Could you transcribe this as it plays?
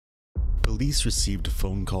Police received a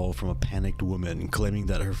phone call from a panicked woman claiming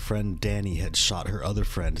that her friend Danny had shot her other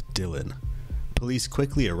friend Dylan. Police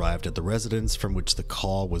quickly arrived at the residence from which the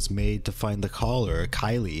call was made to find the caller,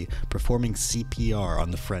 Kylie, performing CPR on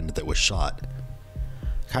the friend that was shot.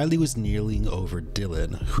 Kylie was kneeling over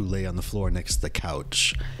Dylan, who lay on the floor next to the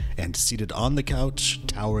couch, and seated on the couch,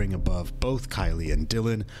 towering above both Kylie and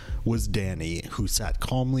Dylan, was Danny, who sat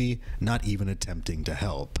calmly, not even attempting to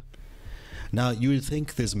help. Now, you would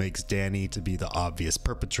think this makes Danny to be the obvious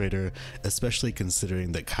perpetrator, especially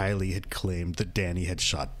considering that Kylie had claimed that Danny had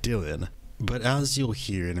shot Dylan. But as you'll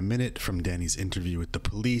hear in a minute from Danny's interview with the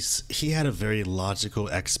police, he had a very logical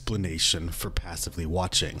explanation for passively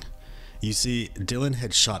watching. You see, Dylan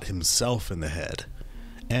had shot himself in the head.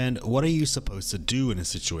 And what are you supposed to do in a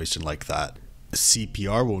situation like that?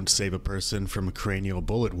 CPR won't save a person from a cranial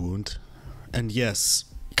bullet wound. And yes,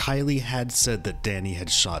 Kylie had said that Danny had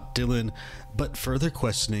shot Dylan, but further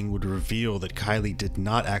questioning would reveal that Kylie did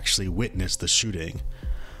not actually witness the shooting.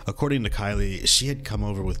 According to Kylie, she had come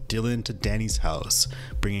over with Dylan to Danny's house,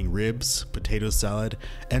 bringing ribs, potato salad,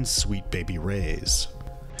 and Sweet Baby Ray's.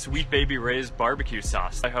 Sweet Baby Ray's barbecue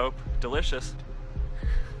sauce, I hope. Delicious.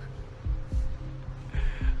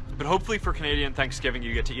 But hopefully for Canadian Thanksgiving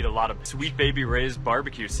you get to eat a lot of Sweet Baby Ray's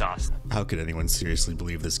barbecue sauce. How could anyone seriously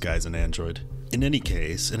believe this guy's an android? In any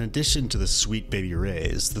case, in addition to the Sweet Baby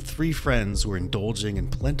Ray's, the three friends were indulging in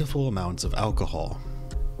plentiful amounts of alcohol.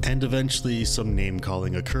 And eventually some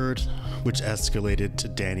name-calling occurred, which escalated to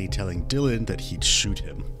Danny telling Dylan that he'd shoot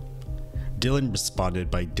him. Dylan responded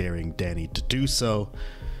by daring Danny to do so,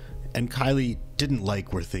 and Kylie didn't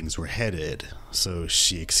like where things were headed, so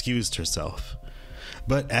she excused herself.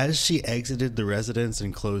 But as she exited the residence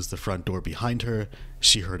and closed the front door behind her,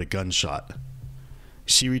 she heard a gunshot.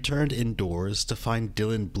 She returned indoors to find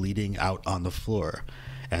Dylan bleeding out on the floor,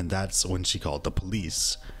 and that's when she called the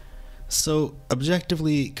police. So,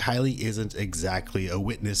 objectively, Kylie isn't exactly a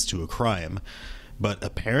witness to a crime, but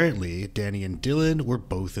apparently Danny and Dylan were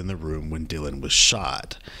both in the room when Dylan was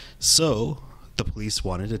shot. So, the police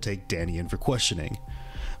wanted to take Danny in for questioning.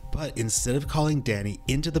 But instead of calling Danny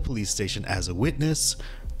into the police station as a witness,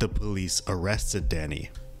 the police arrested Danny.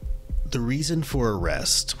 The reason for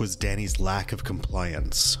arrest was Danny's lack of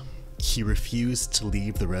compliance. He refused to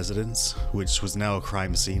leave the residence, which was now a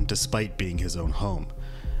crime scene despite being his own home.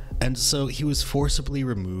 And so he was forcibly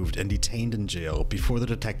removed and detained in jail before the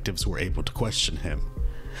detectives were able to question him.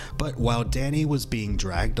 But while Danny was being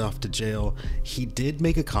dragged off to jail, he did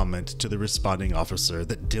make a comment to the responding officer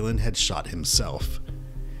that Dylan had shot himself.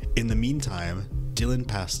 In the meantime, Dylan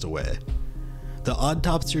passed away. The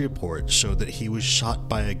autopsy report showed that he was shot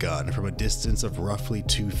by a gun from a distance of roughly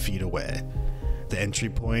 2 feet away. The entry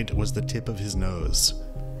point was the tip of his nose.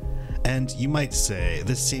 And you might say,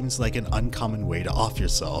 this seems like an uncommon way to off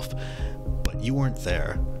yourself, but you weren't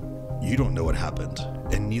there. You don't know what happened,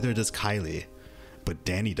 and neither does Kylie, but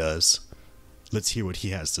Danny does. Let's hear what he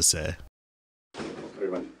has to say.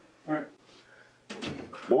 Alright.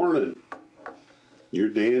 Morning. You're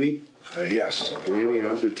Danny? Yes. Danny,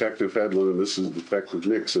 I'm Detective Hedlund, and this is Detective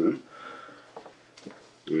Nixon.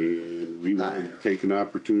 And we want to take an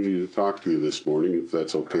opportunity to talk to you this morning, if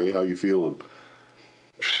that's okay. How you feeling?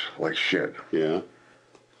 Like shit. Yeah.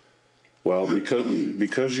 Well,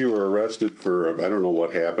 because you were arrested for, I don't know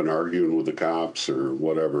what happened, arguing with the cops or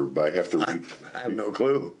whatever, but I have to read. I have no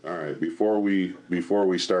clue. All right, before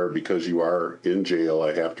we start, because you are in jail,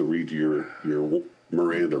 I have to read your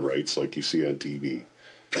Miranda rights like you see on TV.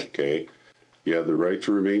 Okay? You have the right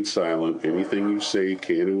to remain silent. Anything you say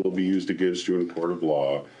can and will be used against you in a court of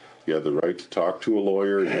law. You have the right to talk to a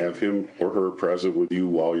lawyer and have him or her present with you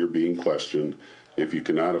while you're being questioned. If you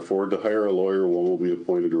cannot afford to hire a lawyer, one will be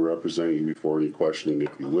appointed to represent you before any questioning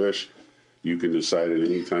if you wish. You can decide at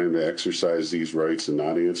any time to exercise these rights and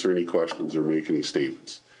not answer any questions or make any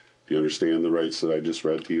statements. Do you understand the rights that I just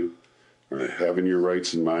read to you? All right. Having your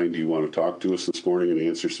rights in mind, do you want to talk to us this morning and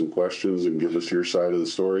answer some questions and give us your side of the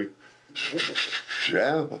story?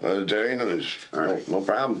 Yeah, Dane, all right. No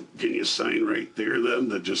problem. Can you sign right there then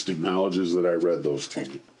that just acknowledges that I read those to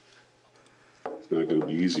you? It's not going to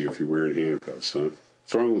be easy if you're wearing handcuffs, huh?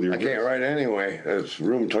 What's wrong with your... I can't write anyway. It's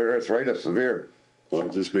rheumatoid arthritis severe. Well,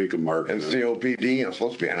 just make a mark. And COPD, I'm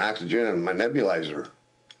supposed to be on oxygen and my nebulizer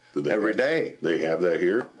every day. They have that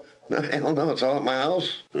here? No, hell no, it's all at my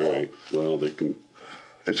house. All right, well, they can...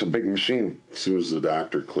 It's a big machine. As soon as the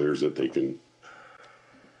doctor clears it, they can...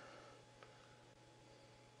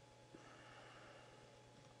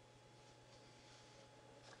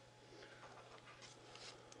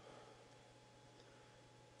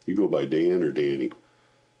 You go by Dan or Danny?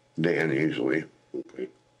 Dan, usually. Okay.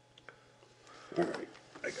 All right.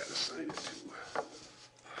 I got to sign it too.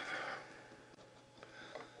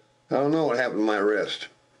 I don't know what happened to my wrist.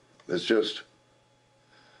 It's just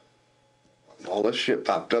all this shit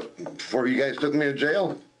popped up before you guys took me to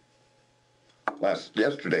jail. Last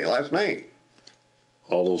night.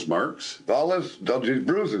 All those marks? All these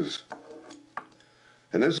bruises.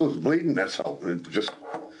 And this was bleeding, that's how. It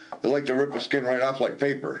like to rip the skin right off like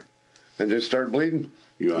paper. And just start bleeding.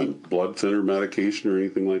 You on blood thinner medication or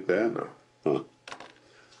anything like that? No. Huh.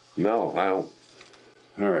 No, I don't.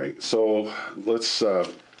 All right, so let's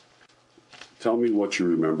tell me what you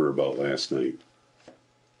remember about last night.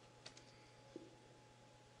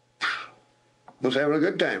 Was having a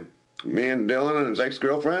good time. Me and Dylan and his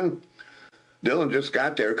ex-girlfriend. Dylan just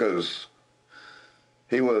got there because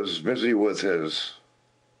he was busy with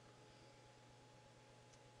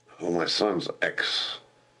my son's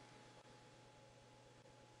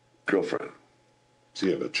ex-girlfriend. Does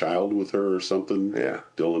he have a child with her or something? Yeah.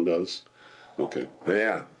 Dylan does? Okay.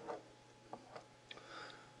 Yeah.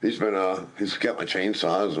 He's kept my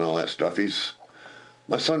chainsaws and all that stuff.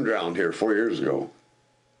 My son drowned here 4 years ago.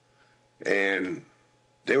 And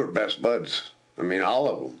they were best buds. I mean, all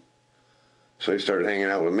of them. So he started hanging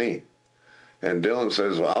out with me. And Dylan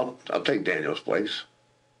says, well, I'll take Daniel's place.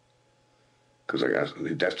 Because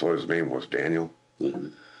that's what his name was, Daniel. Mm-hmm.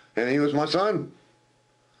 And he was my son.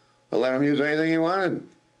 I let him use anything he wanted.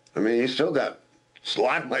 I mean, he still got a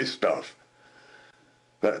lot of my stuff.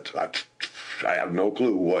 But I have no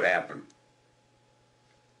clue what happened.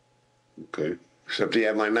 Okay. Except he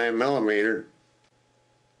had my 9mm,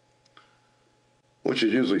 which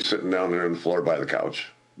is usually sitting down there on the floor by the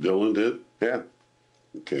couch. Dylan did? Yeah.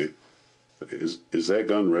 Okay. Is that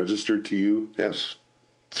gun registered to you? Yes.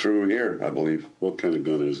 Through here, I believe. What kind of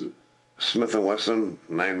gun is it? Smith & Wesson,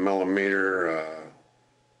 9mm,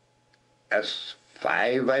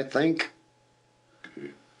 S5, I think.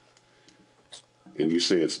 Okay. And you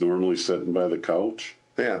say it's normally sitting by the couch?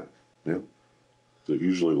 Yeah. Yeah. Is it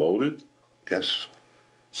usually loaded? Yes.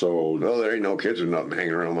 So... Well, there ain't no kids or nothing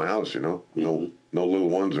hanging around my house, you know. No little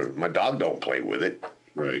ones. My dog don't play with it.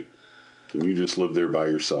 Right. And you just live there by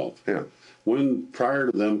yourself? Yeah. Prior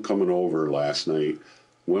to them coming over last night,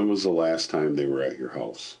 when was the last time they were at your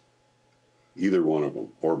house? Either one of them,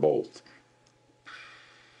 or both?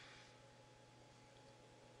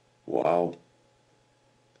 Wow.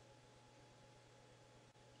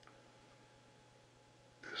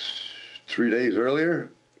 Three days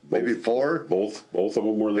earlier? Maybe four? Both of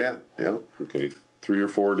them were there? Yeah. Okay. 3 or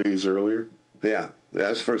 4 days earlier? Yeah.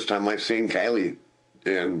 That's the first time I've seen Kylie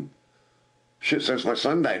in since my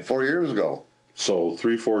son died 4 years ago. So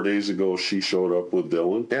 3-4 days ago, she showed up with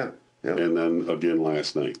Dylan? Yeah. And then again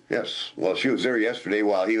last night? Yes. Well, she was there yesterday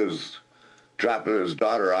while he was dropping his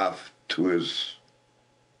daughter off to his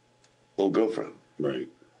old girlfriend. Right.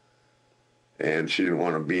 And she didn't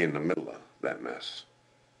want to be in the middle of that mess.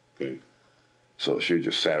 Okay. So she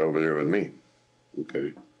just sat over there with me,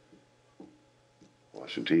 Okay.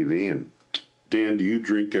 watching TV, and Dan, do you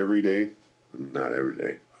drink every day? not every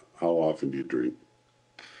day. How often do you drink?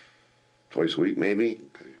 Twice a week, maybe.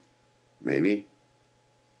 Okay. Maybe.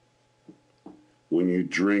 When you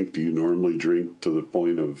drink, do you normally drink to the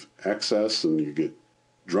point of excess and you get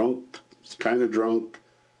drunk, kind of drunk?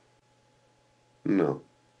 No.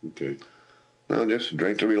 Okay. No, just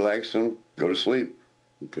drink to relax and go to sleep.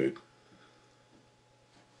 Okay.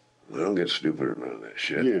 I don't get stupid or none of that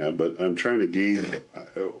shit. Yeah, but I'm trying to gauge,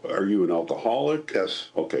 are you an alcoholic? Yes.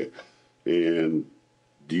 Okay. And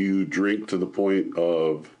do you drink to the point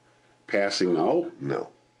of passing out? No.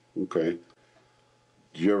 Okay.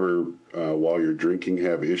 Do you ever, while you're drinking,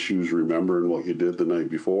 have issues remembering what you did the night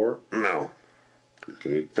before? No.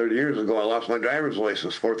 Okay. 30 years ago, I lost my driver's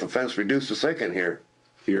license. Fourth offense reduced to second here.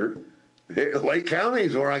 Here? Lake County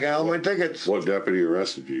is where I got all my tickets. What deputy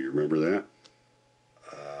arrested you? You remember that?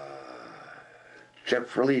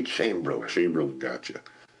 Jeffrey Chamberlain. Chamberlain got you.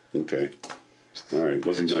 Okay. All right.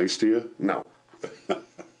 Was he nice to you? No.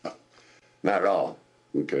 Not at all.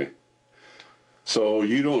 Okay. So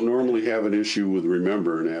you don't normally have an issue with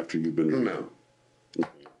remembering after you've been drinking? No. Okay.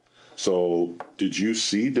 So did you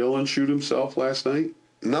see Dylan shoot himself last night?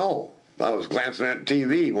 No. I was glancing at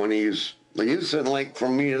TV when he was sitting like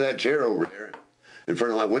from me to that chair over there in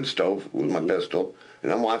front of my wood stove with my pistol.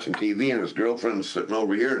 And I'm watching TV and his girlfriend's sitting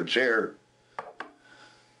over here in a chair.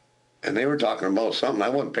 And they were talking about something. I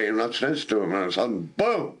wasn't paying much attention to him. And all of a sudden,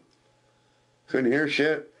 boom! Couldn't hear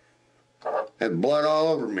shit. Had blood all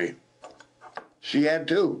over me. She had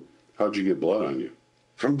too. How'd you get blood on you?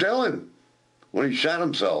 From Dylan, when he shot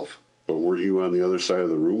himself. But were you on the other side of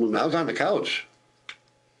the room? When I was on the couch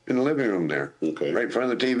in the living room there. Okay. Right in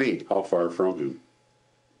front of the TV. How far from him?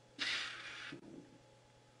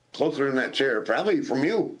 closer in that chair, probably from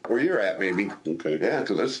you, where you're at, maybe. Okay. Yeah,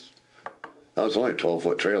 because that was only a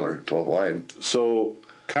 12-foot trailer, 12 wide. So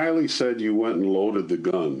Kylie said you went and loaded the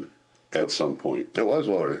gun at some point. It was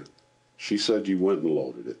loaded. She said you went and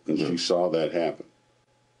loaded it, and she saw that happen.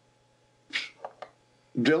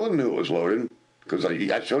 Dylan knew it was loaded because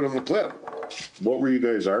I showed him the clip. What were you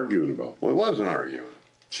guys arguing about? Well, it wasn't arguing.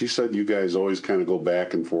 She said you guys always kind of go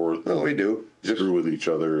back and forth, No, we do. Just screw with each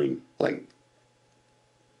other, and like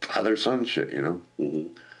father-son shit, you know?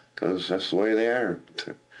 Because that's the way they are.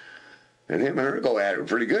 And him and her go at it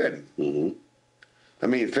pretty good. I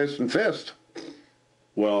mean, fist and fist.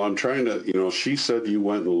 well, I'm trying to, she said you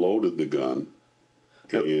went and loaded the gun,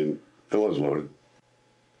 Yep. and It was loaded.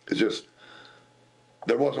 It's just,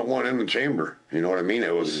 there wasn't one in the chamber. You know what I mean?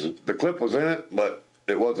 It was, the clip was in it, but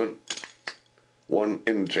it wasn't one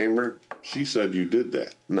in the chamber. she said you did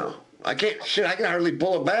that. No. I can't, shit, I can hardly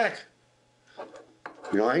pull it back.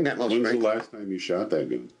 I ain't got no When's the strength. last time you shot that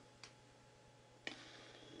gun?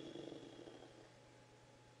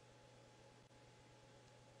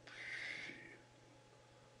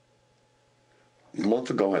 A month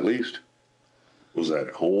ago, at least. Was that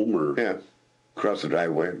at home or? Yeah. Across the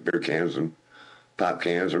driveway, beer cans and pop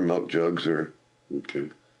cans or milk jugs or... Okay.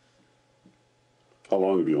 How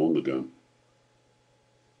long have you owned the gun?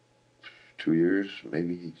 2 years,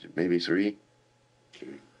 maybe 3. Okay.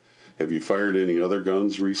 Have you fired any other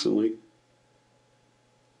guns recently?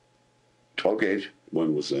 12 gauge,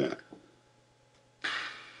 When was that?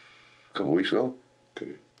 a couple weeks ago.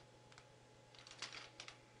 Okay.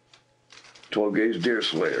 12 gauge deer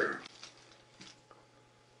slayer.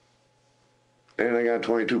 And I got a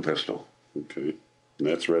 22 pistol. Okay. And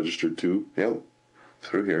that's registered too? Yep,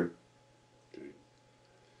 through here. Okay.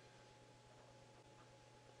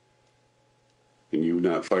 And you've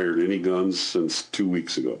not fired any guns since 2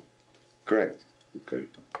 weeks ago? Correct. Okay.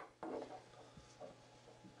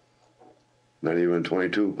 Not even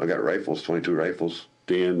 22. I got rifles, 22 rifles.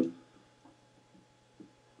 Dan,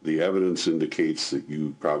 the evidence indicates that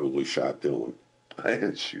you probably shot Dylan. I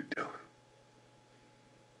didn't shoot Dylan.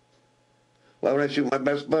 Why would I shoot my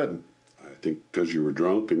best bud? I think because you were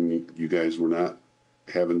drunk and you guys were not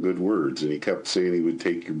having good words, and he kept saying he would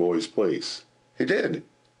take your boy's place. He did.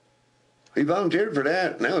 He volunteered for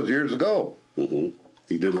that, and that was years ago.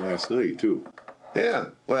 He did last night too. Yeah.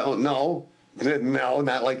 Well, no. No,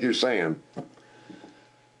 not like you're saying.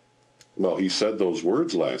 Well, he said those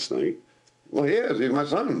words last night. Well, he is. He's my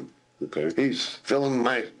son. Okay. He's filling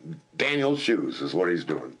my Daniel's shoes is what he's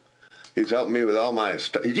doing. He's helping me with all my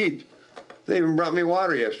stuff. They even brought me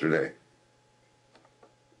water yesterday.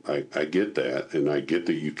 I get that, and I get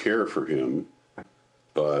that you care for him,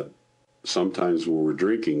 but sometimes when we're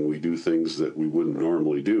drinking, we do things that we wouldn't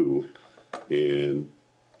normally do, and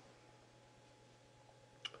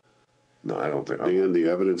No, I don't think. and the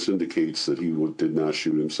evidence indicates that he did not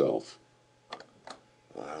shoot himself.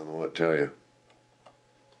 I don't know what to tell you.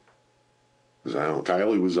 'Cause I don't.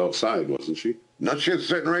 Kylie was outside, wasn't she? No, she was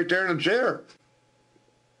sitting right there in a chair.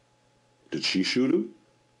 Did she shoot him?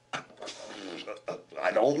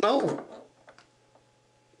 I don't know.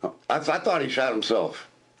 I thought he shot himself.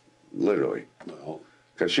 Literally. Well,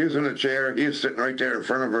 Because she was in a chair, he was sitting right there in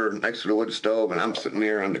front of her next to the wood stove, and I'm sitting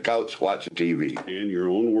there on the couch watching TV. and your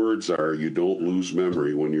own words are you don't lose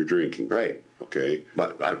memory when you're drinking. Right. Okay.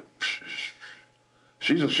 But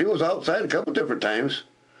she was outside a couple different times.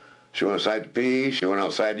 She went outside to pee. She went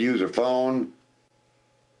outside to use her phone.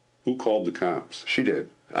 Who called the cops? She did.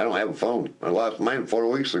 I don't have a phone. I lost mine 4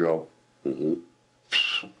 weeks ago. And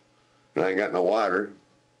I ain't got no water.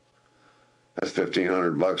 That's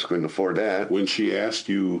 $1,500. Couldn't afford that. When she asked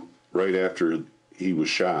you right after he was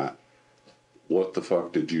shot, what the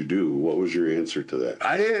fuck did you do? What was your answer to that?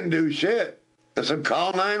 I didn't do shit. I said,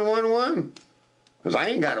 call 911. Because I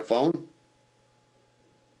ain't got a phone.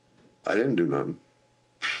 I didn't do nothing.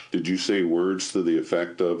 Did you say words to the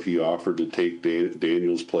effect of he offered to take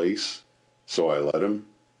Daniel's place, so I let him?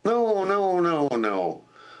 No.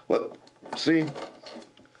 Well, see,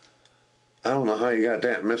 I don't know how you got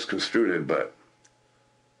that misconstrued, but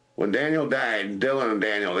when Daniel died, Dylan and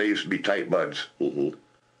Daniel, they used to be tight buds.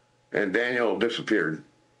 And Daniel disappeared.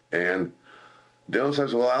 And Dylan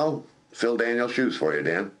says, well, I'll fill Daniel's shoes for you,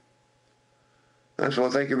 Dan. I said,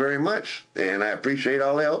 well, thank you very much. And I appreciate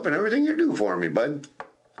all the help and everything you do for me, bud.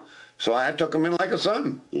 So I took him in like a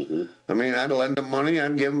son. I mean, I'd lend him money.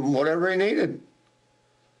 I'd give him whatever he needed.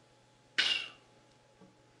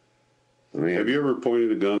 I mean, Have you ever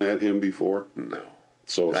pointed a gun at him before? no.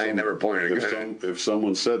 So I ain't never pointed a gun. If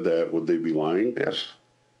someone said that, would they be lying? Yes,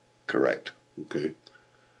 correct. Okay.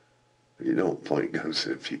 You don't point guns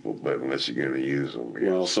at people, but unless you're going to use them.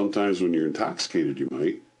 Well, sometimes when you're intoxicated, you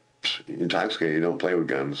might. Intoxicated, you don't play with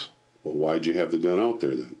guns. Well, why'd you have the gun out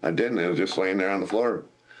there then? I didn't. It was just laying there on the floor.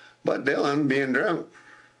 But Dylan, being drunk,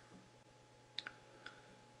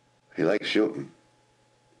 he likes shooting.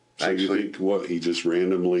 So you think what, he just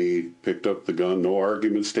randomly picked up the gun, no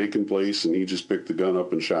arguments taking place, and he just picked the gun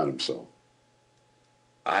up and shot himself?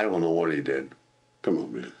 I don't know what he did. Come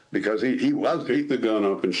on, man. Because he Picked the gun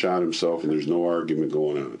up and shot himself, and there's no argument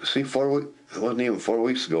going on. See, it wasn't even 4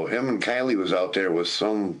 weeks ago. Him and Kylie was out there with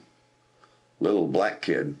some little black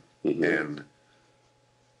kid, and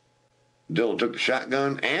Dylan took the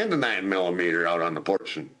shotgun and the 9mm out on the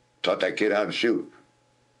porch and taught that kid how to shoot.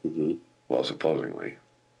 Well, supposedly.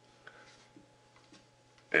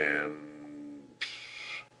 And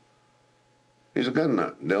he's a gun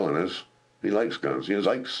nut, Dylan is. He likes guns. He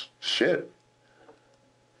likes shit.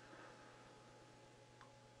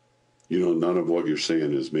 You know, none of what you're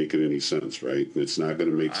saying is making any sense, right? It's not going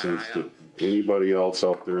to make sense to anybody else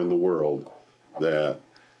out there in the world that,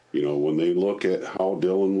 you know, when they look at how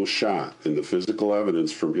Dylan was shot and the physical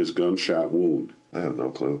evidence from his gunshot wound, I have no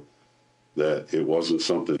clue. That it wasn't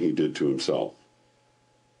something he did to himself.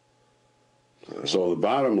 So the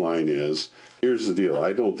bottom line is, here's the deal.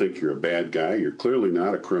 I don't think you're a bad guy. You're clearly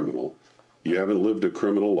not a criminal. You haven't lived a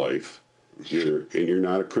criminal life. You're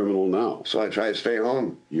not a criminal now. So I try to stay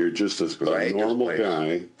home. You're just a normal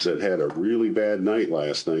guy that had a really bad night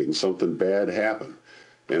last night and something bad happened.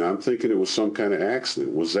 And I'm thinking it was some kind of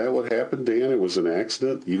accident. Was that what happened, Dan? It was an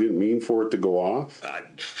accident? You didn't mean for it to go off?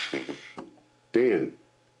 Dan.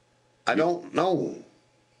 I don't know.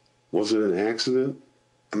 Was it an accident?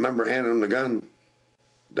 I remember handing him the gun.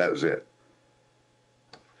 That was it.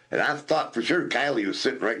 And I thought for sure Kylie was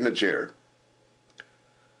sitting right in the chair.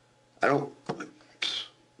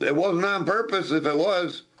 It wasn't on purpose if it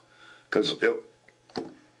was.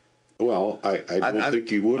 Well, I don't think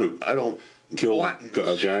you would have. I don't killed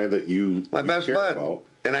a guy that you my best care bud. about.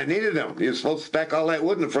 And I needed him. He was supposed to stack all that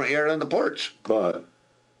wood in the front yard on the porch. But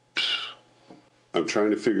I'm trying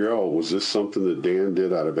to figure out, was this something that Dan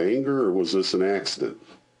did out of anger, or was this an accident?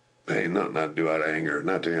 Hey, nothing I do out of anger.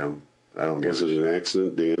 Not to him. I don't get it. Was it an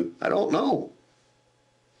accident, Dan? I don't know.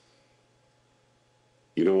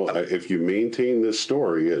 You know, if you maintain this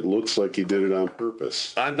story, it looks like you did it on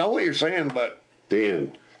purpose. I know what you're saying, but...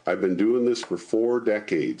 Dan, I've been doing this for 4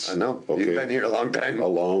 decades. I know. Okay? You've been here a long time. A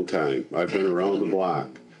long time. I've been around the block.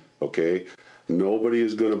 Okay? Nobody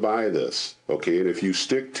is going to buy this. Okay? And if you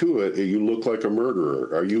stick to it, you look like a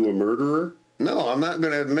murderer. Are you a murderer? No, I'm not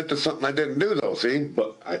going to admit to something I didn't do, though, see?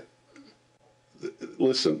 But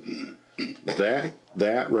listen,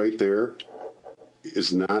 that right there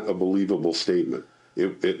is not a believable statement.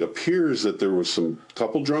 It appears that there was some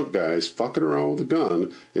couple drunk guys fucking around with a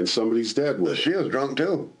gun and somebody's dead with it. She was drunk,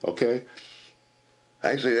 too. Okay.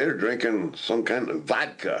 Actually, they were drinking some kind of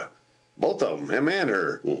vodka. Both of them, him and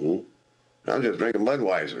her. I was just drinking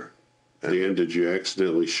Budweiser. Dan, did you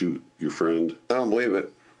accidentally shoot your friend? I don't believe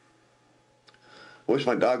it. Wish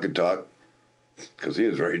my dog could talk, because he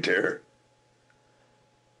was right there.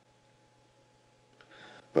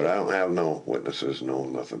 But I don't have no witnesses, no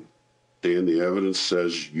nothing. Dan, the evidence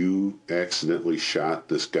says you accidentally shot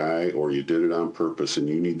this guy or you did it on purpose, and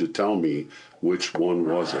you need to tell me which one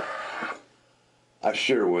was it. I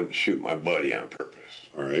sure wouldn't shoot my buddy on purpose.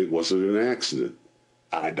 All right, was it an accident?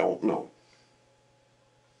 I don't know.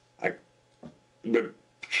 But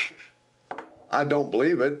I don't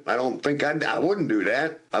believe it. I don't think I wouldn't do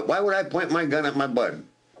that. Why would I point my gun at my bud?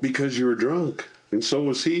 Because you were drunk, and so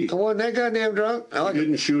was he. I wasn't that goddamn drunk. He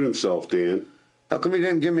didn't shoot himself, Dan. How come you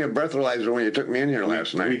didn't give me a breathalyzer when you took me in here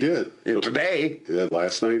last night? We did. Today? Yeah,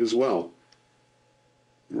 last night as well.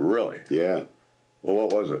 Really? Yeah. Well,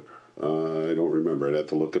 what was it? I don't remember. I'd have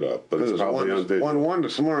to look it up. But it's probably on video. 1-1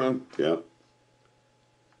 this morning. Yeah.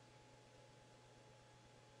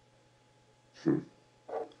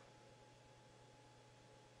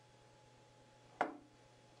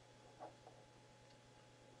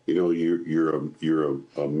 You know, you're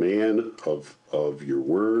a man of your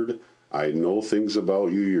word. I know things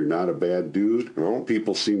about you. You're not a bad dude. No.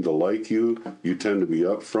 People seem to like you. You tend to be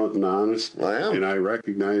upfront and honest. I am. And I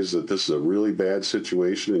recognize that this is a really bad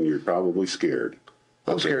situation, and you're probably scared.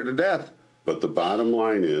 I'm scared to death. But the bottom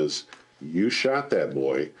line is, you shot that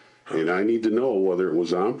boy, and I need to know whether it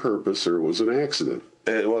was on purpose or it was an accident.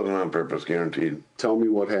 It wasn't on purpose, guaranteed. Tell me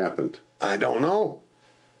what happened. I don't know.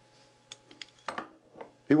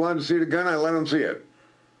 He wanted to see the gun, I let him see it.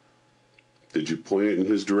 Did you point it in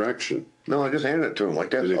his direction? No, I just handed it to him like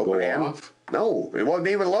that. Did it go off? No, it wasn't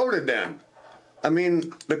even loaded then. I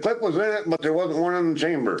mean, the clip was in it, but there wasn't one in the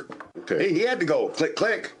chamber. Okay. He had to go click,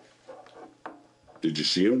 click. Did you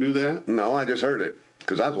see him do that? No, I just heard it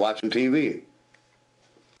because I was watching TV.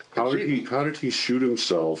 How did he shoot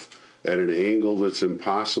himself at an angle that's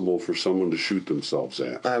impossible for someone to shoot themselves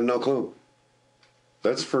at? I have no clue.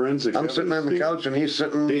 That's forensic. I'm sitting on the couch and he's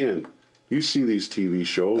sitting. Dan, you see these TV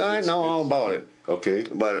shows. I know all about it. Okay.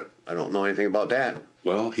 But I don't know anything about that.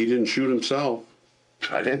 Well, he didn't shoot himself.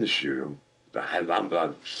 I didn't shoot him.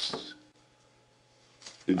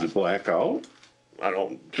 Did you black out? I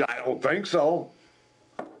don't think so.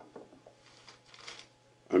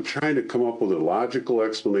 I'm trying to come up with a logical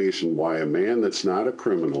explanation why a man that's not a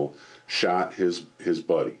criminal shot his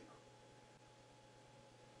buddy.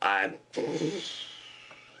 I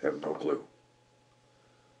have no clue.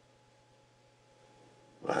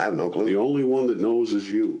 I have no clue. The only one that knows is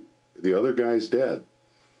you. The other guy's dead.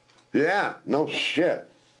 Yeah, no shit.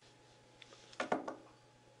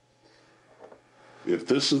 If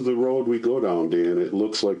this is the road we go down, Dan, it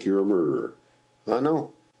looks like you're a murderer. I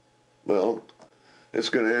know. Well, it's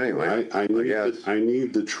good anyway. I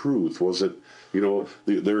need the truth. Was it,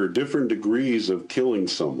 there are different degrees of killing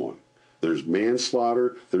someone. There's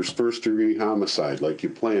manslaughter, there's first-degree homicide, like you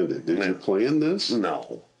planned it. Did you plan this?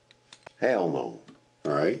 No. Hell no.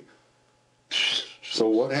 All right. So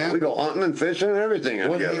what happened? We go hunting and fishing and everything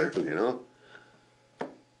What together, happened?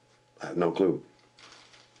 I have no clue.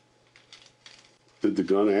 Did the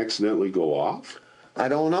gun accidentally go off? I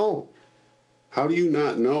don't know. How do you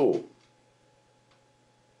not know?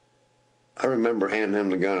 I remember handing him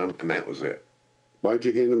the gun, and that was it. Why'd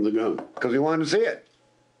you hand him the gun? Because he wanted to see it.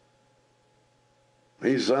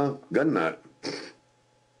 He's a gun nut.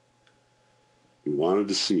 He wanted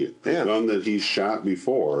to see it. The Yeah. gun that he's shot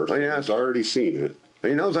before, Oh, yeah. he's already seen it.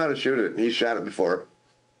 He knows how to shoot it. He's shot it before.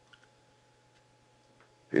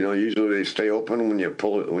 Usually they stay open when you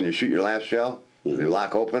pull it, when you shoot your last shell. They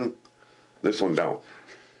lock open. This one don't.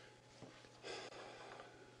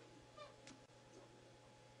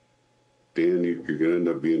 Dan, you're going to end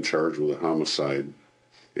up being charged with a homicide.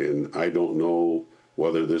 And I don't know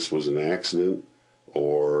whether this was an accident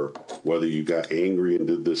or whether you got angry and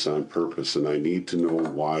did this on purpose. And I need to know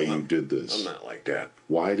why you did this. I'm not like that.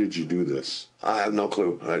 Why did you do this? I have no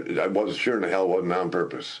clue. I wasn't sure in the hell it wasn't on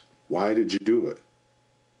purpose. Why did you do it?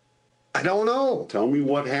 I don't know. Tell me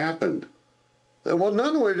what happened. There was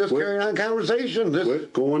nothing. We were just carrying on conversation.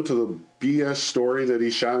 Quit going to the BS story that he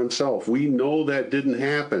shot himself. We know that didn't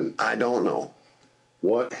happen. I don't know.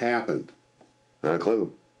 What happened? Not a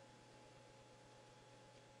clue.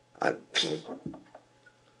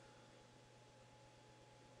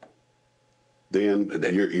 Dan,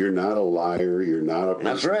 you're not a liar. You're not a person.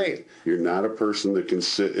 That's right. You're not a person that can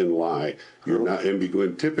sit and lie. You're not.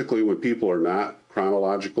 And typically when people are not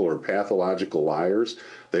chronological or pathological liars,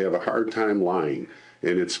 they have a hard time lying.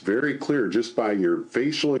 And it's very clear just by your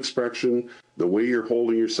facial expression, the way you're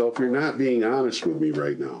holding yourself, you're not being honest with me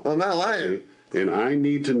right now. I'm not lying. Okay? And I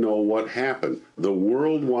need to know what happened. The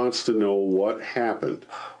world wants to know what happened.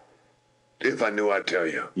 If I knew, I'd tell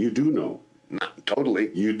you. You do know. Not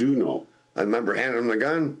totally. You do know. I remember handing him the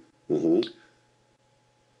gun. Mm-hmm.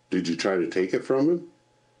 Did you try to take it from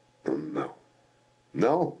him? No.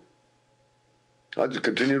 No. I just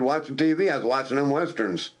continued watching TV. I was watching them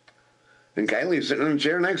westerns. And Kylie's sitting in the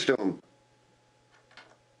chair next to him.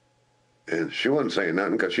 And she wasn't saying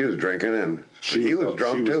nothing because she was drinking and he was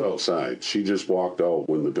drunk too. She too. was outside. She just walked out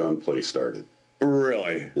when the gunplay started.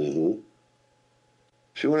 Really? Mm-hmm.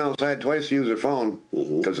 She went outside twice to use her phone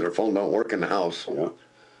because her phone don't work in the house. Yeah.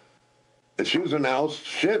 And she was in the house,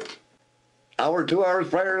 hour, 2 hours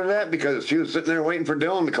prior to that because she was sitting there waiting for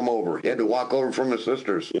Dylan to come over. He had to walk over from his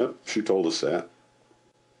sister's. Yep, she told us that.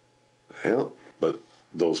 Yeah. But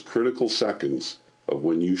those critical seconds of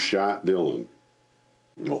when you shot Dylan,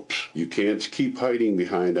 Oops. you can't keep hiding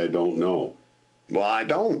behind I don't know. Well, I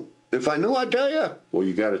don't. If I knew, I'd tell you. Well,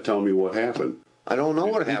 you got to tell me what happened. I don't know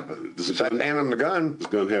what happened. Besides handing him the gun. Does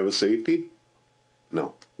the gun have a safety?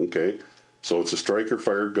 No. Okay. So it's a striker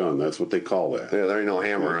fire gun. That's what they call that. Yeah, there ain't no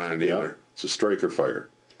hammer on it Yeah, either. it's a striker fire.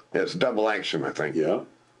 Yeah, it's double action, I think. Yeah.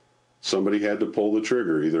 Somebody had to pull the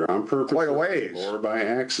trigger either on purpose Quite a ways. or by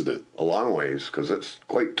accident. A long ways, because it's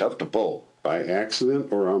quite tough to pull. By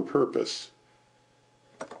accident or on purpose?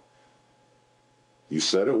 You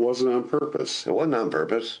said it wasn't on purpose. It wasn't on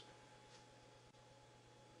purpose.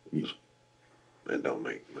 It don't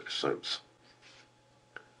make much sense.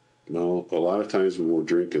 No, a lot of times when we're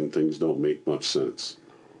drinking, things don't make much sense.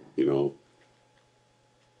 You're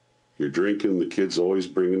drinking, the kid's always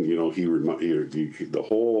bringing, the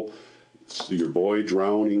whole, your boy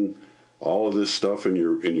drowning, all of this stuff in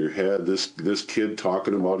your head. This kid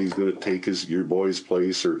talking about he's going to take your boy's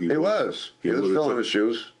place, or He was filling his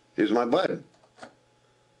shoes. He's my bud.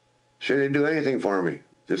 She didn't do anything for me.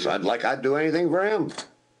 Just I'd do anything for him.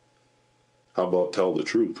 How about tell the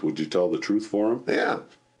truth? Would you tell the truth for him? Yeah,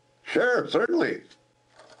 sure, certainly.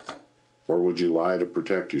 Or would you lie to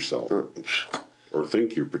protect yourself? Or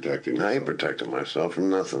think you're protecting yourself? I ain't protecting myself from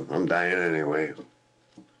nothing. I'm dying anyway.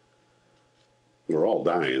 We're all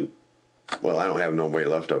dying. Well, I don't have nobody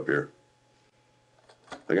left up here.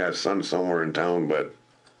 I got a son somewhere in town, but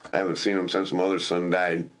I haven't seen him since my other son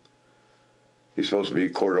died. He's supposed to be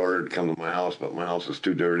court-ordered to come to my house, but my house is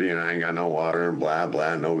too dirty and I ain't got no water and blah,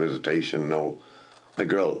 blah, no visitation, no...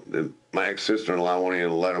 My ex-sister-in-law won't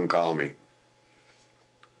even let him call me.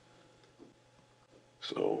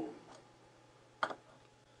 So...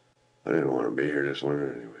 I didn't want to be here this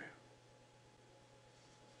winter anyway.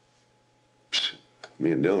 Psst,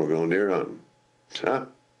 me and Dylan were going deer hunting. Huh?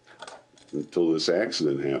 Until this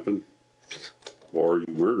accident happened. Or you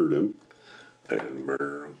murdered him. I didn't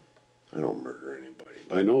murder him. I don't murder anybody.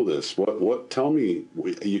 I know this. Tell me,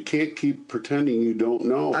 you can't keep pretending you don't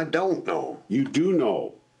know. I don't know. You do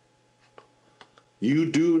know.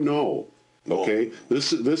 You do know. Okay?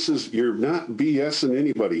 This is, you're not BSing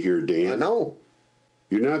anybody here, Dan. I know.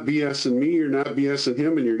 You're not BSing me, you're not BSing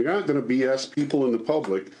him, and you're not going to BS people in the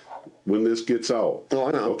public when this gets out. Oh,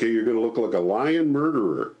 I know. Okay, you're going to look like a lying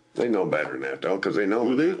murderer. They know better than that, though, because they know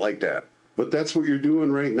Do they? like that. But that's what you're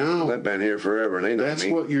doing right now. I've been here forever, and they know That's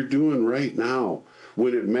me. what you're doing right now.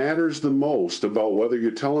 When it matters the most about whether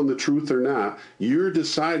you're telling the truth or not, you're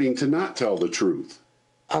deciding to not tell the truth.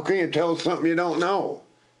 How can you tell something you don't know?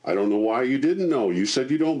 I don't know why you didn't know. You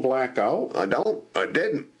said you don't black out. I don't. I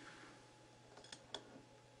didn't.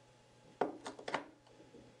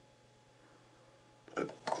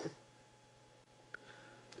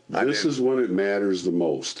 This is when it matters the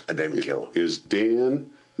most. I didn't kill him. Is Dan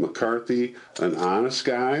McCarthy an honest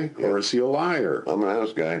guy, or is he a liar? I'm an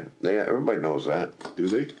honest guy. Everybody knows that. Do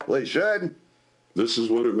they? Well, they should. This is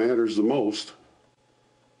when it matters the most.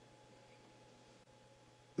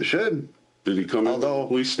 They should. Did he come into the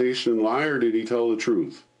police station and lie, or did he tell the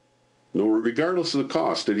truth? No, regardless of the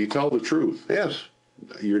cost, did he tell the truth? Yes.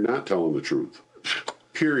 You're not telling the truth.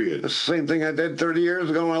 Period. It's the same thing I did 30 years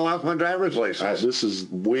ago when I lost my driver's license. This is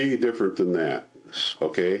way different than that.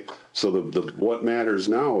 Okay? So what matters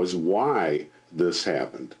now is why this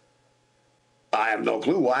happened. I have no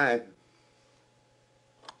clue why.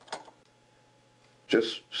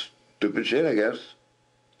 Just stupid shit, I guess.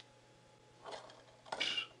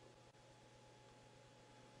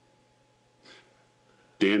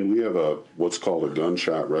 Dan, we have what's called a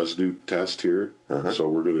gunshot residue test here. So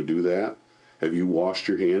we're going to do that. Have you washed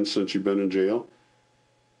your hands since you've been in jail?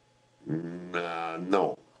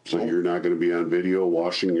 No. So you're not going to be on video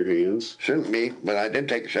washing your hands? Shouldn't be, but I did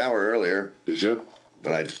take a shower earlier. Did you?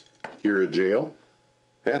 But Here at jail?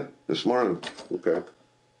 Yeah, this morning. Okay.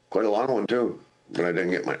 Quite a long one, too. But I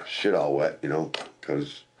didn't get my shit all wet,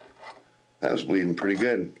 because I was bleeding pretty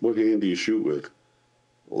good. What hand do you shoot with?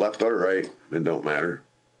 Left or right, it don't matter.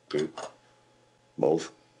 Okay.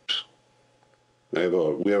 Both. We have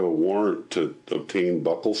a warrant to obtain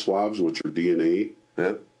buccal swabs, which are DNA.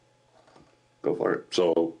 Yeah. Go for it.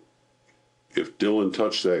 So if Dylan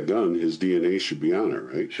touched that gun, his DNA should be on it,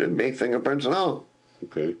 right? Should be fingerprints and all.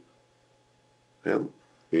 Okay. Yeah.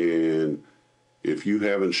 And if you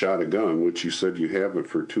haven't shot a gun, which you said you haven't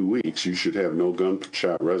for 2 weeks, you should have no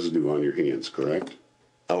gunshot residue on your hands, correct?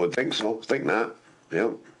 I would think so. Think not.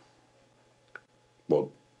 Yep.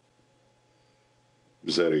 Well,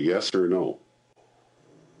 is that a yes or no?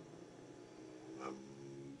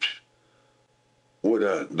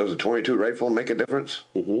 Does a .22 rifle make a difference?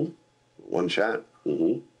 Mm-hmm. One shot?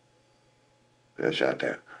 Mm-hmm. Yeah, I shot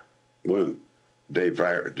that. When? Day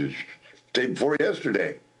before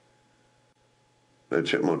yesterday. That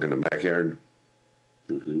chipmunk in the backyard.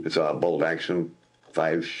 Mm-hmm. It's a bolt action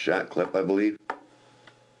 5-shot clip, I believe.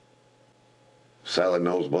 Solid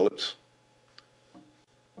nose bullets.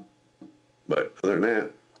 But other than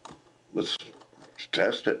that, let's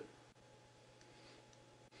test it.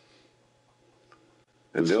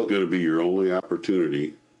 And This is going to be your only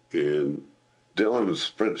opportunity, and Dylan's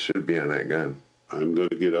sprint should be on that gun. I'm going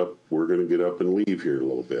to get up, we're going to get up and leave here a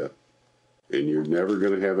little bit, and you're never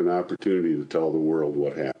going to have an opportunity to tell the world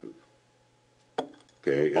what happened.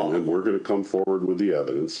 Okay, and then we're going to come forward with the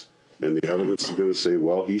evidence, and the evidence is going to say,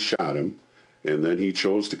 well, he shot him, and then he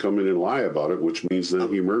chose to come in and lie about it, which means then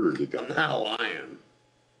he murdered the guy. I'm not lying.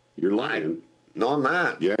 You're lying. No, I'm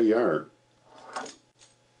not. Yeah, you are.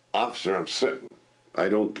 Officer, I'm sitting. I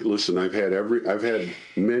don't listen. I've had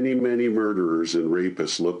many murderers and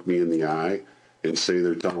rapists look me in the eye and say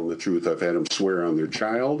they're telling the truth. I've had them swear on their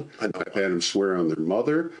child. I've had them swear on their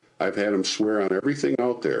mother. I've had them swear on everything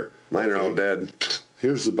out there. Mine are all dead.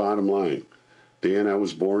 Here's the bottom line. Dan, I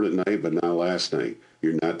was born at night, but not last night.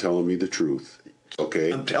 You're not telling me the truth.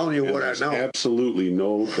 Okay? I'm telling you what I know. Absolutely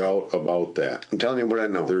no doubt about that. I'm telling you what I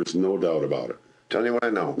know. There's no doubt about it. Telling you what I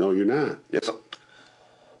know. No, you're not. Yes.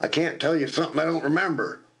 I can't tell you something I don't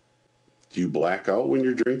remember. Do you black out when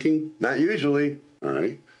you're drinking? Not usually. All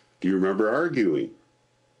right. Do you remember arguing?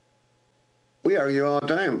 We argue all the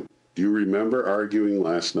time. Do you remember arguing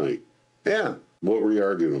last night? Yeah. What were you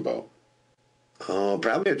arguing about? Oh,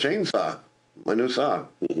 probably a chainsaw. My new saw.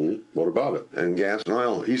 Mm-hmm. What about it? And gas and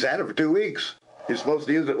oil. He's had it for 2 weeks. He's supposed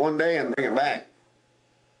to use it one day and bring it back.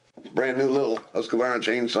 It's a brand new little Husqvarna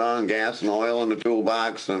chainsaw and gas and oil in the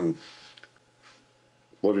toolbox. And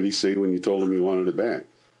What did he say when you told him you wanted it back?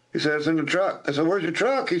 he said, it's in the truck. I said, where's your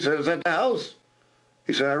truck? He said, it's at the house.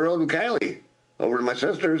 He said, I rode with Kylie over to my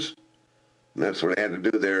sister's. And that's what I had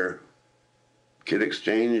to do there. Kid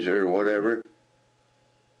exchange or whatever.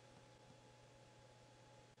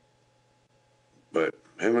 But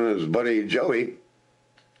him and his buddy Joey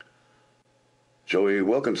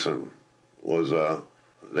Wilkinson, was,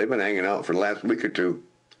 they've been hanging out for the last week or two.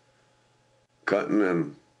 Cutting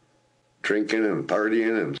and drinking and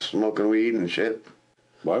partying and smoking weed and shit.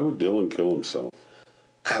 Why would Dylan kill himself?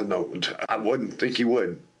 I don't know. I wouldn't think he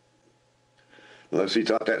would. Unless he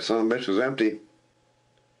thought that son of a bitch was empty.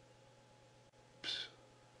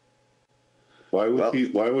 Why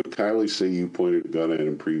would Kylie say you pointed a gun at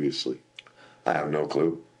him previously? I have no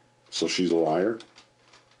clue. So she's a liar?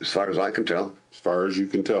 As far as I can tell. As far as you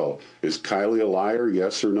can tell. Is Kylie a liar,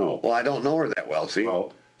 yes or no? Well, I don't know her that well, see?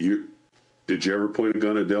 Well, did you ever point a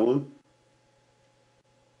gun at Dylan?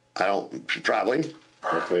 I don't, probably.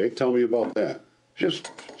 Okay, tell me about that.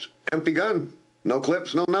 Just empty gun. No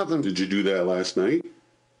clips, no nothing. Did you do that last night?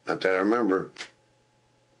 Not that I remember.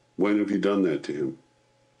 When have you done that to him?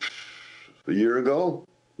 A year ago?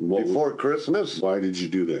 Before Christmas? Why did you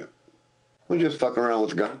do that? We just fucking around with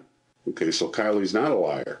the gun. Okay, so Kylie's not a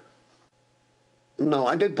liar. No,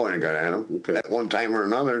 I did point a gun at him. Okay. At one time or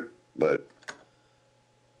another, but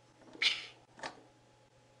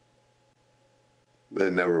they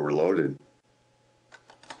never were loaded.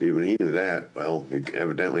 Even he knew that. Well,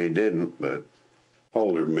 evidently he didn't, but... How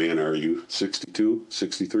old a man are you? 62?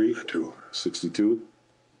 63? 62?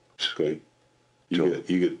 Okay. You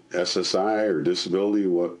get SSI or disability,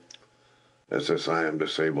 what? SSI, I'm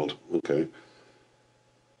disabled. Okay.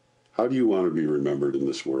 How do you want to be remembered in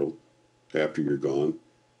this world after you're gone?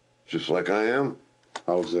 Just like I am.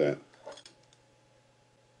 How's that?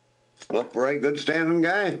 Upright, good standing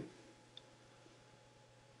guy.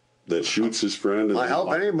 That shoots his friend? I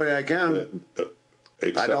help anybody I can.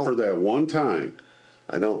 Except for that one time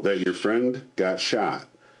I don't. that your friend got shot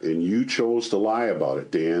and you chose to lie about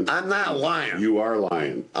it, Dan. I'm not lying. You are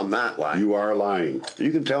lying. I'm not lying. You are lying.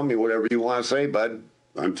 You can tell me whatever you want to say, bud.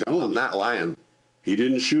 I'm telling I'm you. not lying. He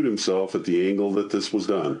didn't shoot himself at the angle that this was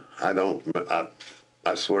done. I don't.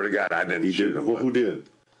 I swear to God, I didn't He shoot did. him. Well, who did?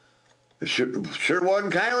 It sure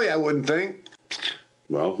wasn't Kylie, I wouldn't think.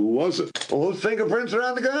 Well, who was it? Well, whose fingerprints are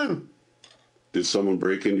on the gun? Did someone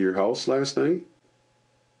break into your house last night?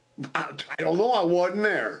 I don't know. I wasn't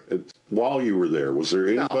there. While you were there, was there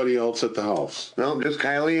anybody else at the house? No, just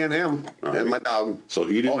Kylie and him and my dog. So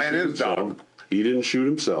he didn't. Oh, and shoot his himself. dog. He didn't shoot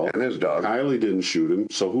himself. And his dog. Kylie didn't shoot him.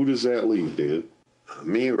 So who does that leave, Dan?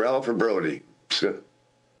 Me, Ralph, or Brody.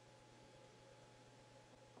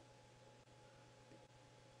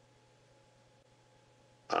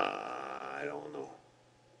 I don't know.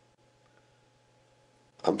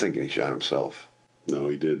 I'm thinking he shot himself. No,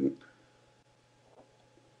 he didn't.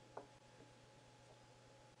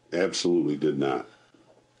 Absolutely did not.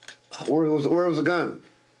 Where was the gun?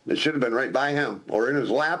 It should have been right by him, or in his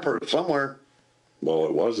lap, or somewhere. Well,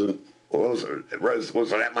 it wasn't. What was it?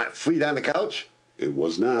 Was it at my feet on the couch, It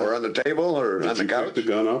was not. or on the table, or Did on the you couch? pick the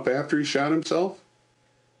gun up after he shot himself?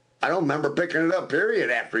 I don't remember picking it up. Period.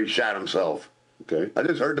 After he shot himself, Okay. I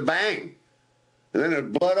just heard the bang, and then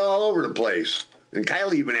there's blood all over the place. And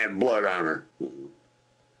Kylie even had blood on her. I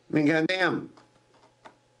mean, goddamn.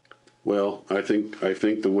 Well, I think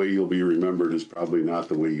the way you'll be remembered is probably not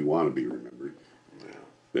the way you want to be remembered.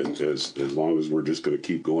 And as long as we're just going to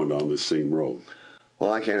keep going down this same road.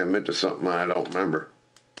 Well, I can't admit to something I don't remember.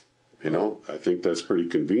 You know, I think that's pretty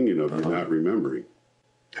convenient of you not remembering.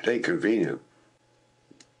 it ain't convenient.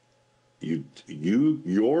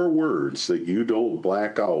 Your words that you don't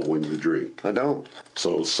black out when you drink. I don't.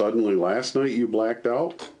 So suddenly last night you blacked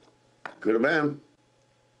out? Could have been.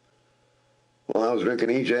 Well, I was drinking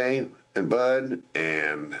EJ and Bud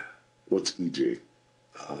and, What's EJ?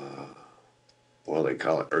 well, they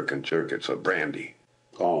call it Erkenchirk. It's a brandy.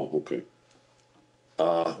 Oh, okay.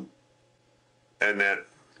 And that,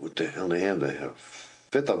 what the hell they have? They have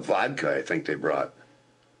fifth of vodka, I think they brought.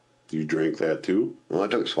 You drank that too? Well, I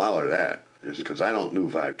took a swallow of that just because I don't do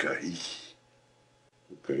vodka.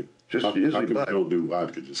 Okay. Just how usually come you Bud. don't do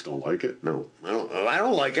vodka? Just don't like it? No, I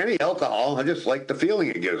don't like any alcohol. I just like the feeling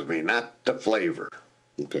it gives me, not the flavor.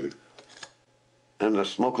 Okay. And I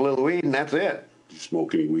smoke a little weed, and that's it. Did you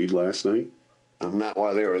smoke any weed last night I'm not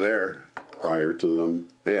while they were there. prior to them?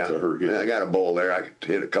 Yeah, To her getting... I got a bowl there. I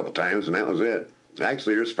hit a couple times, and that was it.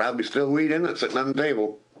 Actually, there's probably still weed in it sitting on the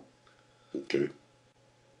table. Okay.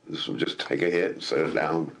 This will just take a hit and set it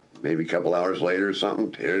down. Maybe a couple hours later or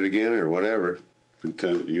something, hit it again or whatever.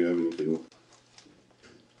 Lieutenant, do you have anything?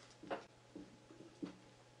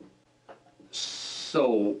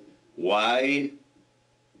 So why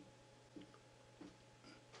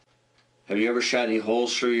have you ever shot any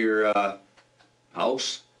holes through your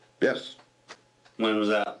house? Yes. When was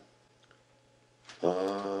that?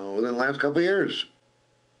 Within the last couple of years.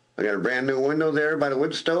 I got a brand new window there by the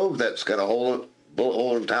wood stove that's got a bullet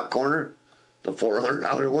hole in the top corner. The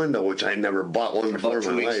 $400 window, which I never bought one before About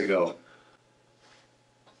in 2 my weeks life. ago.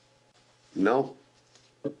 No.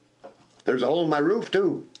 There's a hole in my roof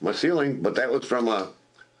too, my ceiling, but that was from a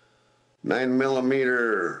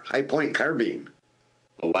 9mm high point carbine.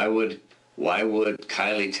 Well, why would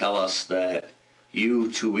Kylie tell us that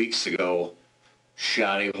you 2 weeks ago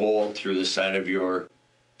shot a hole through the side of your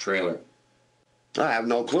trailer? I have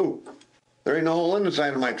no clue. There ain't no hole in the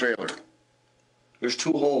side of my trailer. There's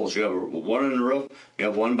 2 holes. You have one in the roof. You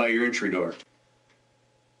have one by your entry door.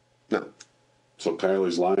 No. So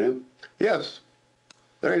Kylie's lying? Yes.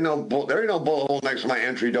 There ain't no bullet hole next to my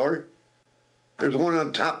entry door. There's one on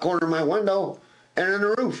the top corner of my window and in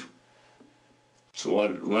the roof. So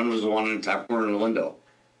when was the one in the top corner of the window?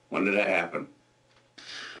 When did that happen?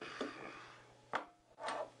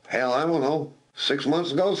 Hell, I don't know. 6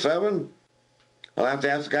 months ago, 7. I'll have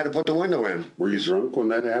to ask the guy to put the window in. Were you drunk when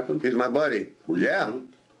that happened? He's my buddy. Were you Yeah.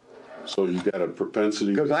 drunk? So you got a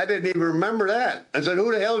propensity... Because I didn't even remember that. I said,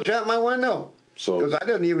 who the hell shot my window? So, Because I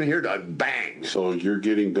didn't even hear the bang. so you're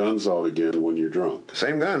getting guns out again when you're drunk.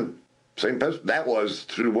 Same gun. Same pistol. That was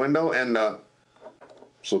through the window and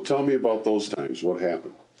So tell me about those times. What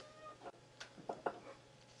happened?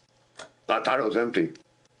 I thought it was empty.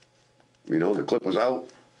 You know, the clip was out.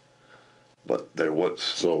 But there was.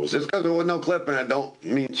 So it was... Just because there was no clip and I don't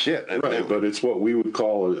mean shit. Right, but it's what we would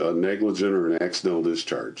call a negligent or an accidental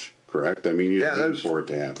discharge, correct? I mean, you Yeah, didn't for it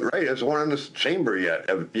to happen. Right, there's one in the chamber yet.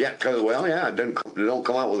 Yet, because, well, yeah, it don't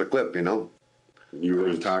come out with a clip, you know. You were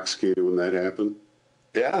intoxicated when that happened?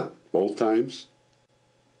 Yeah, Both times?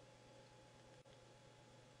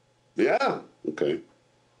 yeah. Okay.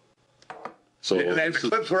 So, And the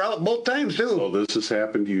clips were out both times, too. so this has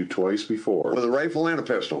happened to you twice before. With a rifle and a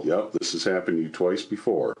pistol. Yep, this has happened to you twice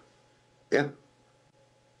before. Yeah.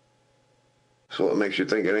 So it makes you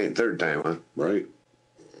think it ain't third time, huh? Right.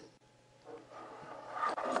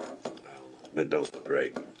 It don't look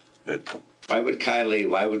right. Why would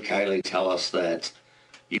Kylie tell us that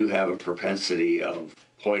you have a propensity of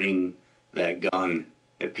pointing that gun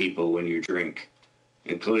at people when you drink,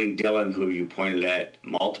 including Dylan, who you pointed at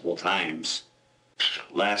multiple times?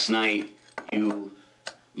 Last night, you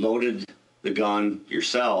loaded the gun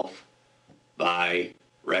yourself by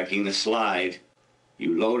racking the slide.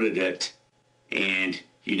 You loaded it, and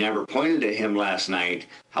you never pointed at him last night.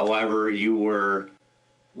 However, you were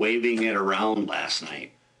waving it around last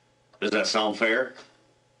night. Does that sound fair?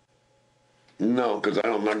 No, because I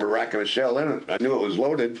don't remember racking a shell in it. I knew it was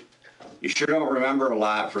loaded. You sure don't remember a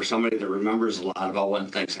lot for somebody that remembers a lot about when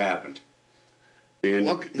things happened. Dan,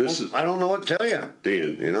 Look, this is I don't know what to tell you.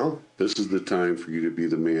 Dan. You know? This is the time for you to be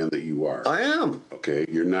the man that you are. I am. Okay,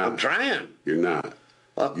 you're not. I'm trying. You're not.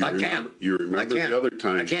 I can't. You remember the other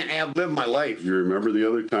time. I can't outlive my life. You remember the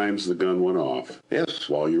other times the gun went off Yes.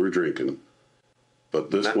 while you were drinking,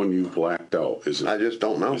 but this one you blacked out. Is it? I just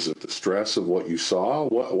don't know. Is it the stress of what you saw?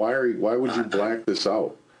 Why would you black this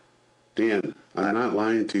out? Dan, I'm not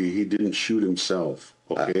lying to you. He didn't shoot himself.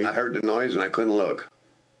 Okay. I heard the noise and I couldn't look.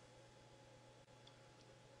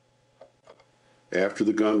 After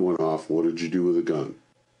the gun went off, what did you do with the gun?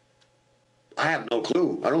 I have no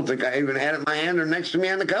clue. I don't think I even had it in my hand or next to me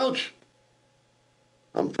on the couch.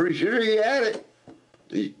 I'm pretty sure he had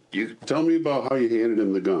it. You Tell me about how you handed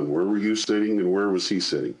him the gun. Where were you sitting and where was he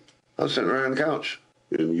sitting? I was sitting right on the couch.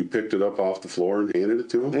 And you picked it up off the floor and handed it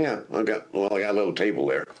to him? Yeah, I got a little table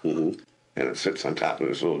there. Mm-hmm. And it sits on top of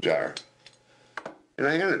this little jar. And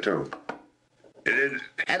I handed it to him. It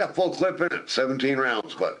had a full clip in it, 17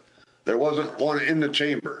 rounds, but there wasn't one in the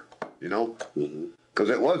chamber, you know, because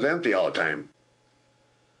it was empty all the time.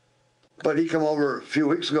 But he come over a few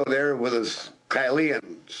weeks ago there with his Kylie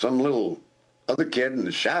and some little other kid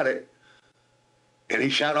and shot it. And he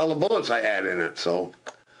shot all the bullets I had in it, so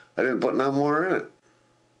I didn't put none more in it.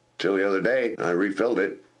 Till the other day, I refilled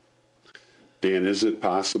it. Dan, is it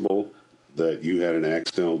possible that you had an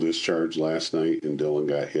accidental discharge last night and Dylan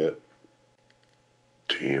got hit?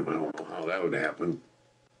 Damn, I don't know how that would happen.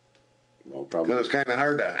 Well, Because probably. it's kind of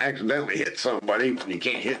hard to accidentally hit somebody. You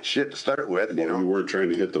can't hit shit to start with, you Well, you know. weren't trying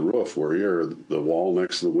to hit the roof, were you? Or the wall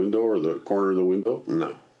next to the window or the corner of the window?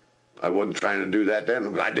 No, I wasn't trying to do that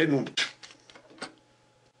then. I didn't.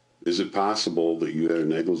 Is it possible that you had a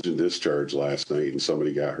negligent discharge last night and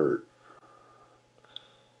somebody got hurt?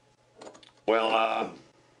 Well,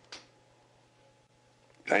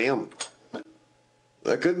 damn.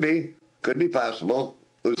 That could be. Could be possible.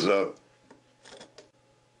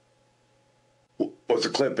 Was a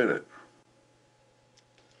clip in it?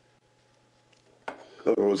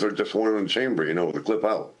 Or was there just one in the chamber, you know, with a clip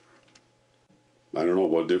out? I don't know.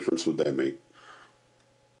 What difference would that make?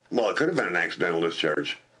 Well, it could have been an accidental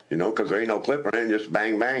discharge, you know, because there ain't no clip in it, just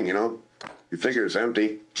bang, bang, you know. You figure it's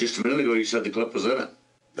empty. Just a minute ago, you said the clip was in it.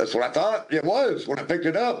 That's what I thought it was when I picked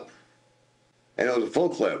it up. And it was a full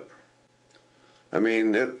clip. I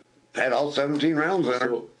mean, it had all 17 rounds in it.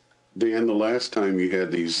 So, Dan, the last time you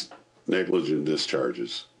had these negligent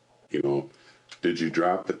discharges, you know, did you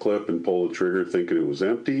drop the clip and pull the trigger thinking it was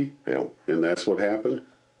empty? Yeah. And that's what happened?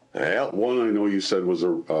 Yeah. One I know you said was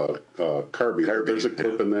a carbine. There's a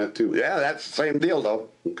clip in that too. Yeah, that's the same deal, though.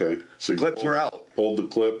 Okay. So you Clips are out. pulled the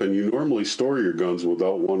clip, and you normally store your guns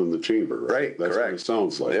without one in the chamber, right? Right, That's correct. what it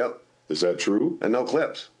sounds like. Yep. Is that true? And no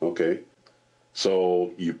clips. Okay.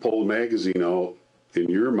 So you pull the magazine out. In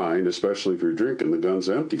your mind, especially if you're drinking, the gun's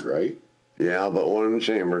empty, right? Yeah, but one in the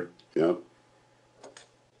chamber. Yep.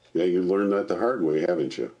 Yeah, you learned that the hard way,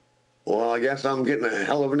 haven't you? Well, I guess I'm getting a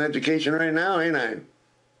hell of an education right now, ain't I?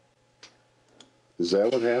 Is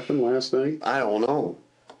that what happened last night? I don't know.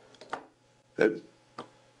 I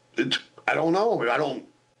don't know. I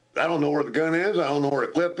don't know where the gun is. I don't know where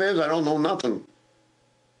the clip is. I don't know nothing.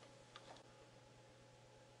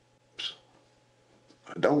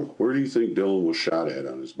 I don't. Where do you think Dylan was shot at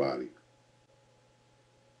on his body?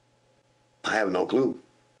 I have no clue.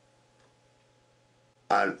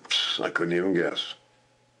 I couldn't even guess.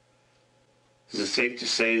 Is it safe to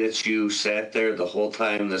say that you sat there the whole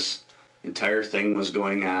time this entire thing was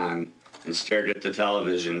going on and stared at the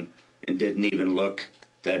television and didn't even look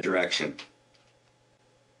that direction?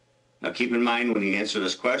 Now keep in mind when you answer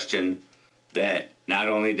this question that not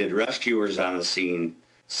only did rescuers on the scene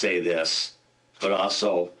say this, but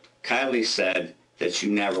also Kylie said that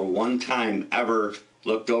you never one time ever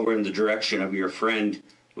looked over in the direction of your friend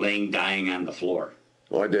laying dying on the floor.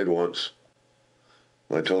 Well, I did once.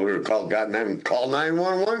 I told her to call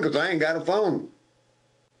 911 because I ain't got a phone.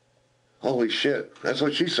 Holy shit. That's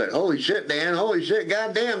what she said. Holy shit, Dan. Holy shit.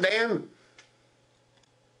 Goddamn, Dan.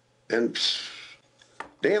 And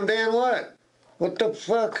damn, Dan, what? What the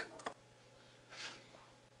fuck?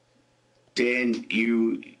 Dan,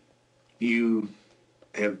 you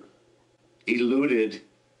have eluded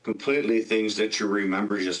completely things that you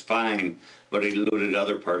remember just fine, but eluded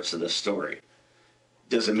other parts of the story.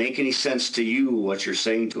 Does it make any sense to you what you're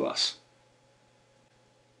saying to us?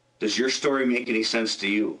 Does your story make any sense to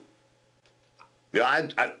you? Yeah,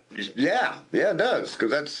 yeah, it does.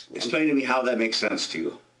 Because that's, Explain to me how that makes sense to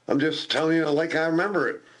you. I'm just telling you like I remember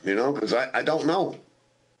it, you know, because I don't know.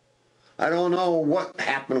 I don't know what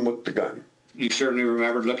happened with the gun. You certainly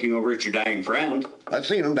remembered looking over at your dying friend. I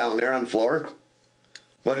seen him down there on the floor.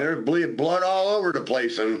 But there's blood all over the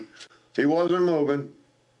place, and he wasn't moving.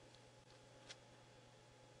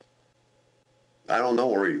 I don't know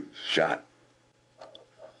where he shot.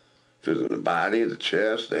 If it was in the body, the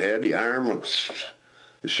chest, the head, the arm.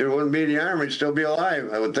 It sure wouldn't be the arm. He'd still be alive,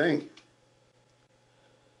 I would think.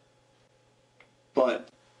 But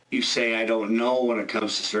you say, I don't know when it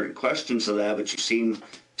comes to certain questions of that, but you seem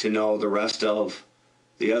to know the rest of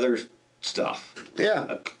the other stuff. Yeah,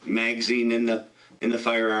 A magazine in the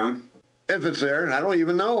firearm. if it's there, I don't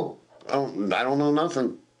even know. I don't know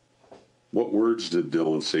nothing. What words did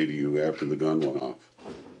Dylan say to you after the gun went off?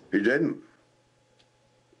 He didn't.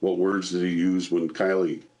 What words did he use when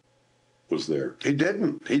Kylie was there? He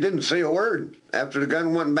didn't. He didn't say a word. After the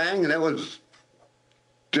gun went bang, and Dylan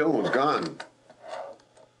was gone.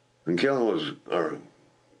 And Kylie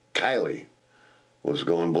was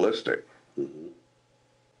going ballistic. Mm-hmm.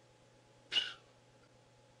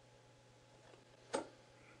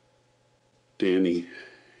 Danny,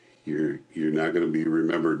 you're not going to be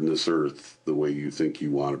remembered in this earth the way you think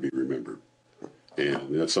you want to be remembered.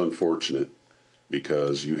 And that's unfortunate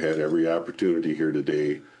because you had every opportunity here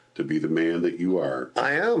today to be the man that you are.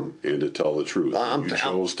 I am. And to tell the truth. You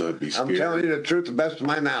chose to be scared. I'm telling you the truth to the best of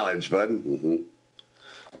my knowledge, bud. Mm-hmm.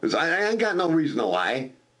 Because I ain't got no reason to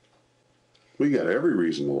lie. We got every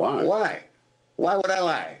reason to lie. Why? Why would I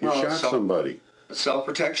lie? You shot somebody.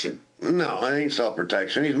 Self-protection. No, it ain't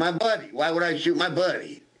self-protection. He's my buddy. Why would I shoot my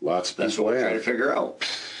buddy? Lots of people That's what we're trying to have. figure out.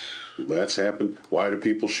 That's happened. Why do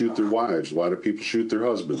people shoot their wives? Why do people shoot their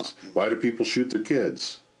husbands? Why do people shoot their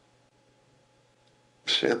kids?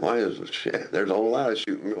 Shit, why is it? Shit, there's a whole lot of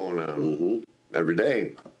shooting going on every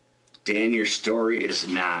day. Dan, your story is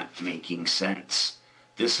not making sense.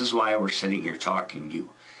 This is why we're sitting here talking to you.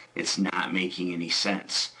 It's not making any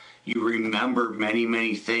sense. You remember many,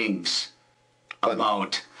 many things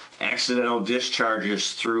about accidental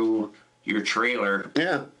discharges through your trailer.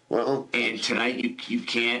 Yeah, well. And tonight you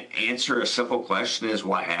can't answer a simple question as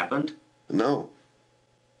what happened? No.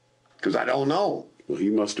 Because I don't know. Well, he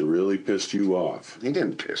must have really pissed you off. He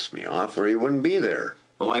didn't piss me off or he wouldn't be there.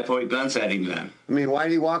 Well, why point guns at him then? I mean, why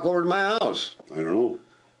did he walk over to my house? I don't know.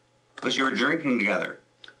 Because you were drinking together.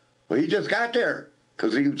 Well, he just got there.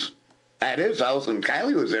 Because he was at his house and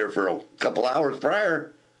Kylie was there for a couple hours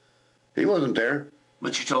prior. He wasn't there.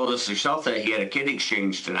 But you told us yourself that he had a kid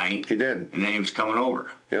exchange tonight. He did. And then he was coming over.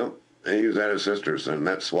 Yep. And he was at his sister's, and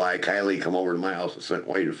that's why Kylie come over to my house and sat and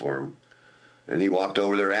waited for him. And he walked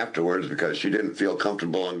over there afterwards because she didn't feel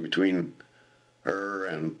comfortable in between her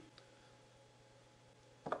and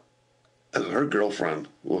her girlfriend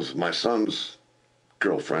was my son's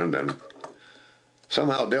girlfriend, and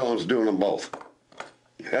somehow Dylan's doing them both.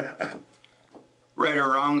 Right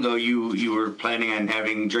or wrong, though, you were planning on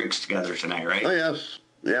having drinks together tonight, right? Oh, yes.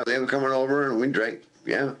 Yeah, they were coming over and we drank,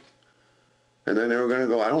 yeah. And then they were going to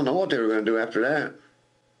go, I don't know what they were going to do after that.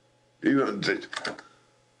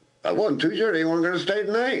 I wasn't too sure they weren't going to stay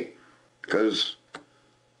tonight. Because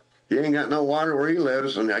he ain't got no water where he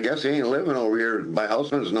lives, and I guess he ain't living over here by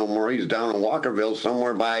Houseman's no more. He's down in Walkerville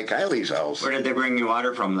somewhere by Kylie's house. Where did they bring you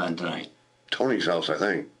water from then tonight? Tony's house, I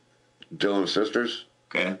think. Dylan's sisters,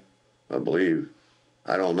 Okay. I believe.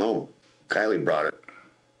 I don't know. Kylie brought it.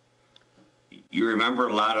 You remember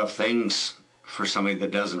a lot of things for somebody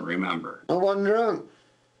that doesn't remember. I wasn't drunk.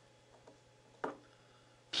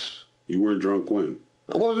 You weren't drunk when?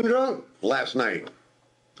 I wasn't drunk last night.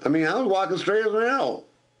 I mean, I was walking straight as an arrow.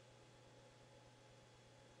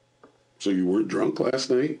 So you weren't drunk last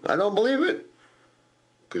night? I don't believe it.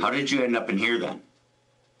 How did you end up in here then?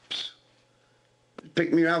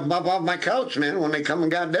 Picked me up off my couch, man, when they come and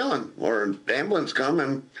got Dylan. Or the ambulance come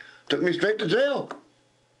and took me straight to jail.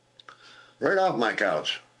 Right off my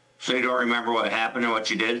couch. So you don't remember what happened or what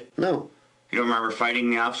you did? No. You don't remember fighting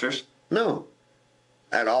the officers? No.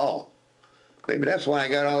 At all. Maybe that's why I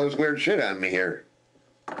got all this weird shit on me here.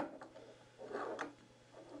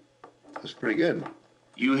 That's pretty good.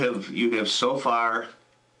 You have so far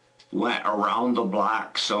went around the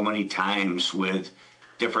block so many times with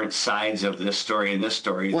different sides of this story and this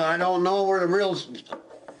story. Well, I don't know where the real...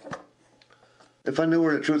 If I knew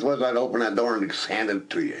where the truth was, I'd open that door and just hand it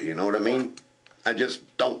to you. You know what I mean? I just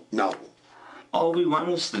don't know. All we want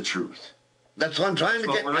is the truth. That's what I'm trying to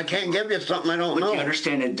get. I can't give you something I don't But know. you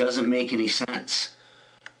understand it doesn't make any sense.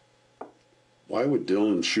 Why would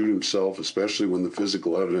Dylan shoot himself, especially when the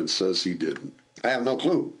physical evidence says he didn't? I have no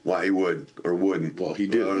clue why he would or wouldn't. Well, he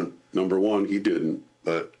didn't. Number one, he didn't.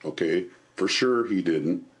 But Okay, for sure he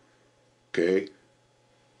didn't. Okay?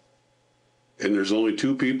 And there's only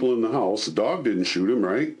two people in the house. The dog didn't shoot him,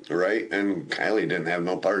 right? right, and Kylie didn't have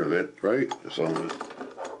no part of it. Right? So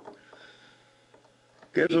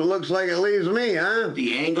guess it looks like it leaves me, huh?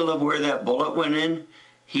 The angle of where that bullet went in,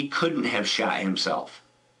 he couldn't have shot himself.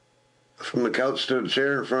 From the couch to the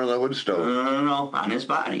chair in front of the wood stove. No, on his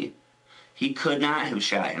body. He could not have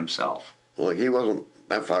shot himself. Well, he wasn't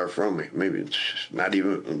that far from me. Maybe it's not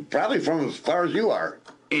even, probably from as far as you are.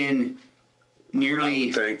 In nearly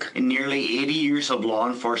I think. in nearly 80 years of law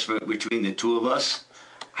enforcement between the two of us,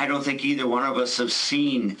 I don't think either one of us have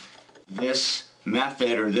seen this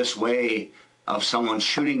method or this way of someone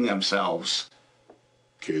shooting themselves.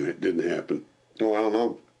 Okay, it didn't happen. Well, I don't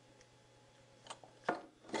know.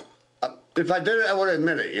 If I did it, I would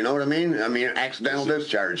admit it. You know what I mean? I mean, accidental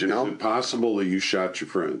discharge, you Is know? it possible that you shot your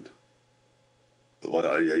friend? Well,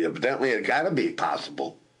 evidently it got to be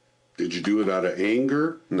possible. Did you do it out of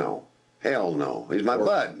anger? No. Hell no. He's my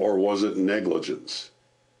bud. Or was it negligence?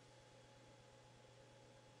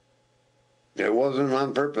 It wasn't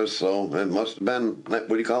on purpose, so it must have been, what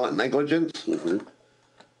do you call it, negligence? Mm-hmm.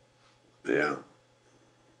 Yeah.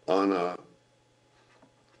 On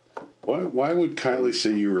Why would Kylie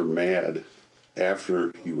say you were mad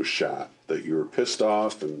after he was shot? That you were pissed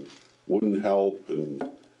off and wouldn't help and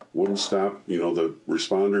wouldn't stop? You know, the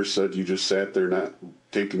responders said you just sat there not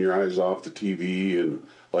taking your eyes off the TV and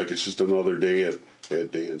like it's just another day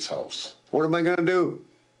at Dan's house. what am I gonna do?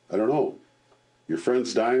 I don't know. Your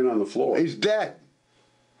friend's dying on the floor. He's dead.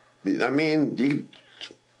 I mean, you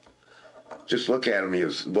just look at him. He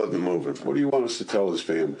wasn't moving. What do you want us to tell his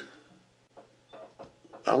family?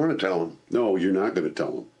 I'm gonna tell him. No, you're not going to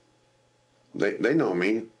tell them. They know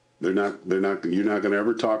me. You're not going to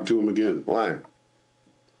ever talk to them again. Why?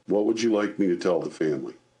 What would you like me to tell the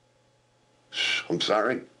family? I'm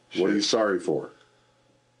sorry. What are you sorry for?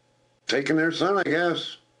 Taking their son, I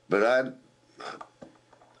guess. But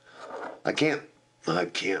I can't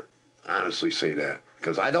honestly say that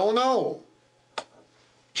because I don't know.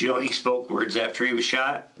 Do you know he spoke words after he was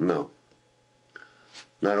shot? No.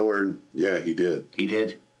 Not a word. Yeah, he did. He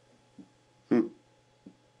did.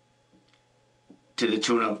 To the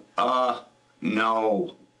tune of,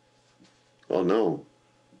 no. Oh, no.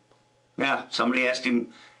 Yeah, somebody asked him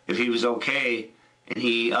if he was okay, and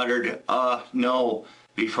he uttered, no,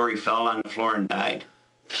 before he fell on the floor and died.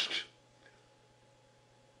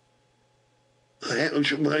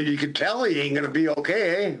 Well, you could tell he ain't going to be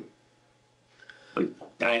okay.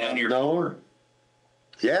 But died on your No. floor.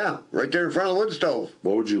 Yeah, right there in front of the wood stove.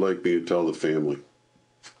 What would you like me to tell the family?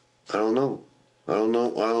 I don't know. I don't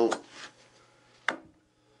know.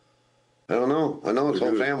 I don't know. I know his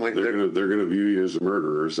whole family. They're gonna view you as a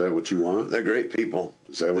murderer. Is that what you want? They're great people.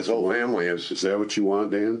 Is that what His you whole want? family is. Is that what you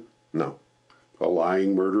want, Dan? No. A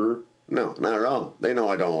lying murderer? No, not at all. They know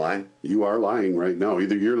I don't lie. You are lying right now.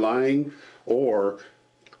 Either you're lying or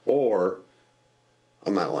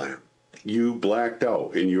I'm not lying. you blacked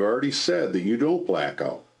out. And you already said that you don't black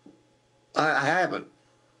out. I haven't.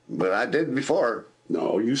 But I did before.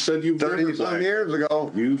 No, you said you've never 30-some blacked. years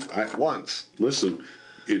ago. Once. Listen,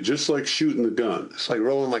 it's just like shooting the gun. It's like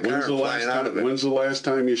rolling my car and flying out of it. When's the last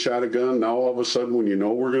time you shot a gun? Now all of a sudden when you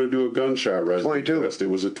know we're going to do a gunshot residue 22. test, it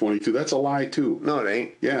was a 22. That's a lie too. No, it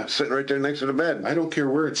ain't. Yeah. Sitting right there next to the bed. I don't care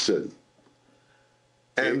where it's sitting.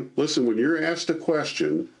 And Okay? Listen, when you're asked a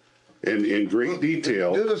question in great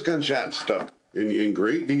detail, do this gunshot stuff. in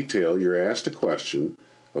great detail, you're asked a question,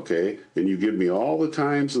 okay, and you give me all the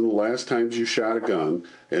times and the last times you shot a gun,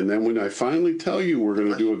 and then when I finally tell you we're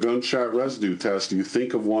going to do a gunshot residue test, you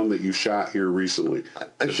think of one that you shot here recently.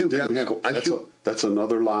 I shoot guns. That's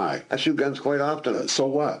another lie. I shoot guns quite often. So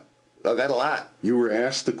what? I've had a lot. You were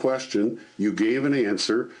asked the question, you gave an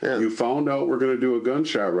answer, Yeah. you found out we're going to do a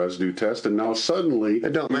gunshot residue test, and now suddenly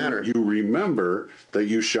It don't matter. you remember that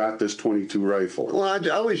you shot this 22 rifle. Well, I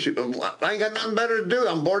always shoot. I ain't got nothing better to do.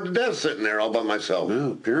 I'm bored to death sitting there all by myself.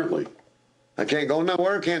 Yeah, apparently. I can't go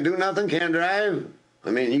nowhere, can't do nothing, can't drive. I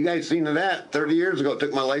mean, you guys seen that 30 years ago.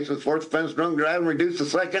 Took my license, fourth offense, drunk driving, reduced to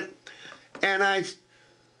second. And I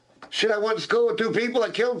went to school with two people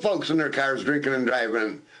that killed folks in their cars drinking and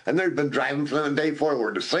driving. And they've been driving from the day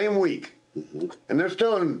forward the same week. And they're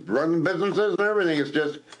still running businesses and everything. It's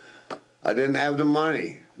just, I didn't have the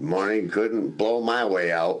money. Money couldn't blow my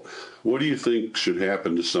way out. What do you think should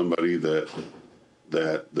happen to somebody that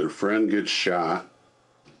their friend gets shot,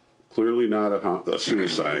 clearly not a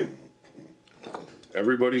suicide,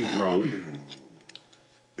 everybody's drunk,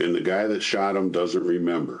 and the guy that shot him doesn't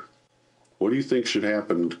remember? What do you think should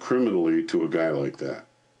happen criminally to a guy like that?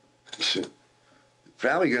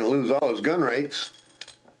 Probably going to lose all his gun rights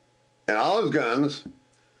and all his guns.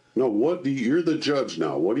 No, you're the judge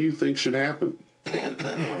now. What do you think should happen?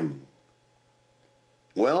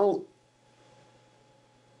 Well,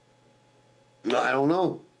 I don't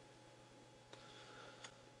know.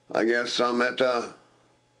 I guess I'm at the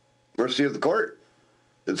mercy of the court.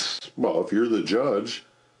 Well, if you're the judge,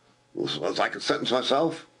 I can sentence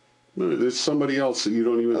myself. it's somebody else that you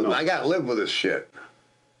don't even know. I got to live with this shit.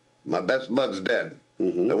 My best bud's dead.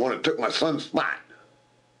 The one that took my son's spot.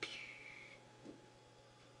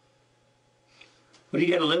 What do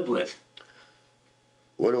you got to live with?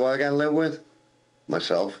 What do I got to live with?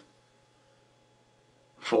 Myself.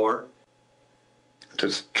 For?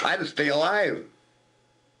 To try to stay alive.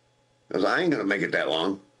 Because I ain't going to make it that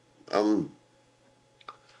long. Dan,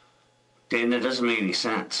 that doesn't make any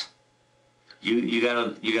sense. You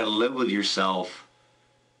gotta live with yourself.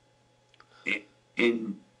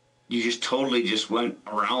 And you just totally just went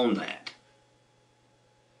around that.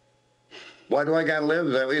 Why do I got to live?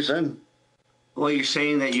 Is that what you said? Well, you're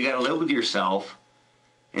saying that you gotta live with yourself,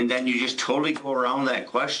 and then you just totally go around that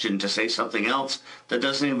question to say something else that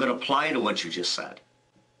doesn't even apply to what you just said.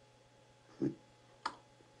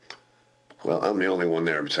 Well, I'm the only one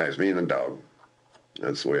there besides me and the dog.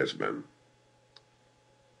 That's the way it's been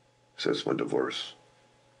since my divorce.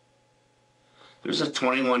 There's a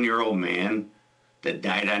 21-year-old man that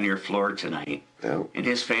died on your floor tonight, Yeah, and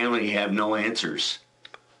his family have no answers.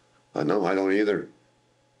 I know. I don't either.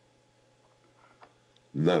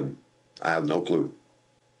 None. I have no clue.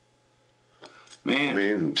 I Man,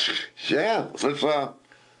 mean, yeah, let's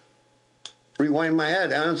rewind my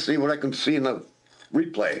head and see what I can see in the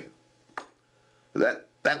replay.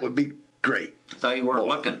 That would be great. I thought you weren't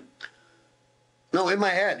looking. No, in my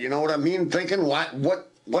head, you know what I mean? Thinking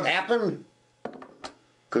what happened?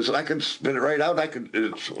 Because I could spit it right out.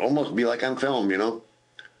 It's almost be like on film, you know?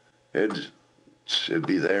 It'd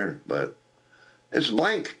be there, but it's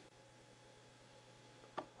blank.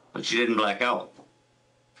 But you didn't black out.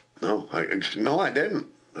 No, I didn't.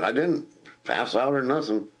 I didn't pass out or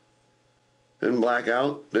nothing. Didn't black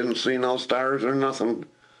out. Didn't see no stars or nothing.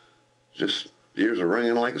 Just ears are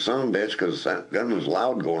ringing like a son of a bitch because that gun was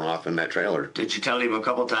loud going off in that trailer. Did you tell him a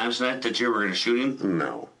couple times that you were going to shoot him?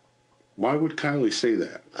 No. Why would Kylie say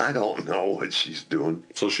that? I don't know what she's doing.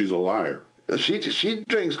 So she's a liar. She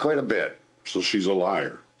drinks quite a bit. So she's a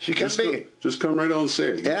liar. She can be. Just come right out and say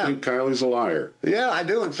it. Yeah. You think Kylie's a liar. Yeah, I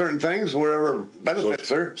do in certain things, wherever benefits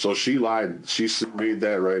her. So she lied. She made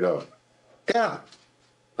that right up. Yeah.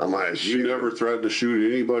 I'm like, You never threatened to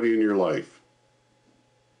shoot anybody in your life.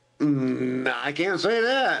 No, I can't say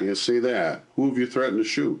that. Can't say that. Who have you threatened to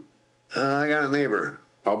shoot? I got a neighbor.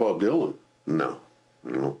 How about Dylan? No.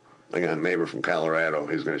 I got a neighbor from Colorado.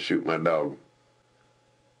 He's going to shoot my dog.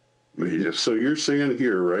 But he just, So you're saying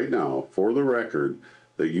here right now, for the record,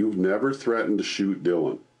 that you've never threatened to shoot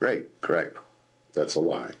Dylan. right, correct. That's a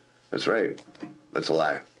lie. That's right. That's a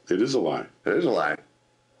lie. It is a lie. It is a lie.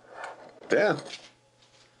 Yeah.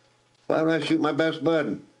 Why would I shoot my best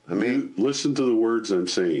bud? I mean, Listen to the words I'm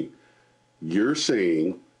saying. You're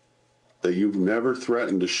saying that you've never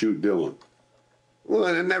threatened to shoot Dylan. well,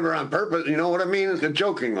 and never on purpose. You know what I mean? It's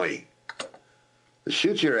jokingly.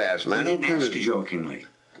 Shoot your ass, I man. didn't ask you jokingly.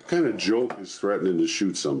 What kind of joke is threatening to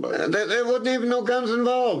shoot somebody? There wasn't even no guns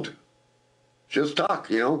involved. Just talk,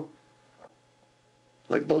 you know?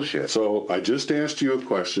 Like bullshit. So I just asked you a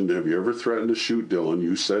question. Have you ever threatened to shoot Dylan?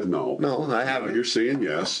 You said no. No, I Now haven't. you're saying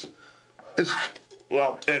yes.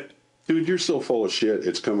 It Dude, you're so full of shit,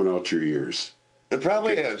 it's coming out your ears.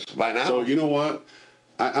 probably is by now. So you know what?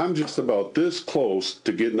 I'm just about this close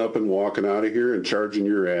to getting up and walking out of here and charging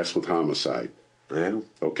your ass with homicide. Yeah.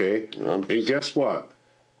 Okay? And guess what?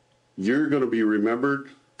 You're going to be remembered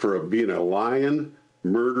for being a lying,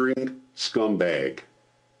 murdering scumbag.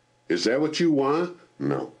 Is that what you want?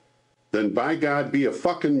 No. Then by God, be a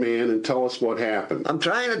fucking man and tell us what happened. I'm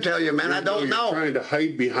trying to tell you, man. I don't You're know. trying to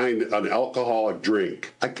hide behind an alcoholic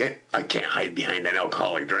drink. I can't hide behind an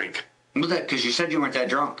alcoholic drink. Was that because you said you weren't that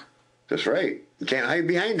drunk? That's right. You can't hide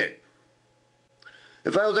behind it.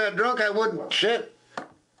 If I was that drunk, I wouldn't. Shit.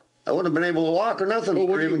 I wouldn't have been able to walk or nothing, Well,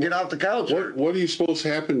 what or do even you- get off the couch. What do you suppose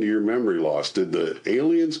happened to your memory loss? Did the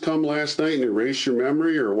aliens come last night and erase your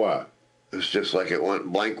memory or what? It's just like it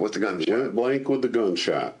went blank with the gunshot. Went blank with the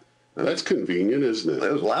gunshot. That's convenient, isn't It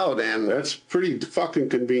it? was loud and That's pretty fucking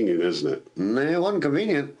convenient, isn't it? it wasn't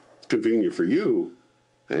convenient. Convenient for you.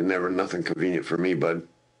 Ain't never nothing convenient for me, bud.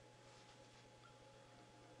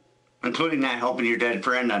 Including not helping your dead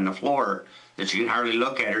friend on the floor that you can hardly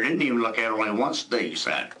look at or didn't even look at only once today, you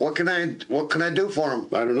said. What can I do for him?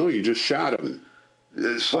 I don't know, you just shot him.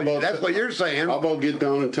 So about that's that? what you're saying. How about get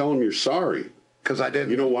down and tell him you're sorry? Because I didn't.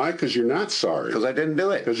 You know why? Because you're not sorry. Because I didn't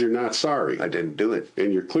do it. Because you're not sorry. I didn't do it.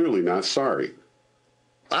 And you're clearly not sorry.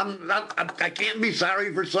 I'm not. I can't be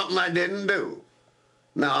sorry for something I didn't do.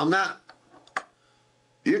 No, I'm not.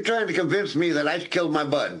 You're trying to convince me that I killed my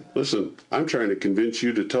bud. Listen, I'm trying to convince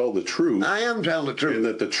you to tell the truth. I am telling the And truth.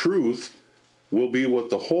 that the truth will be what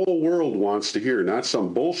the whole world wants to hear, not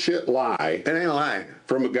some bullshit lie It ain't a lie.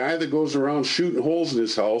 from a guy that goes around shooting holes in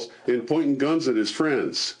his house and pointing guns at his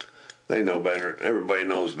friends. They know better. Everybody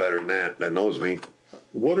knows better than that knows me.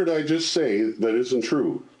 What did I just say that isn't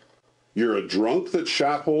true? You're a drunk that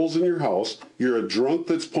shot holes in your house. You're a drunk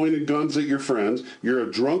that's pointed guns at your friends. You're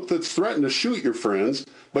a drunk that's threatened to shoot your friends,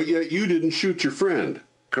 but yet you didn't shoot your friend.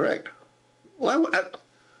 Correct. Well,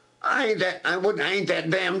 I ain't that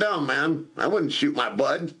damn dumb, man. I wouldn't shoot my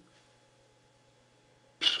bud.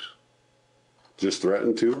 Just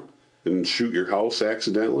threatened to and shoot your house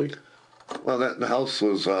accidentally? Well, the house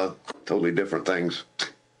was totally different things.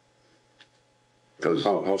 Because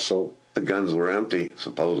How so? the guns were empty,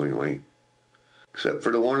 supposedly. Except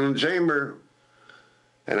for the one in the chamber.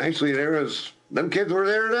 And actually, them kids were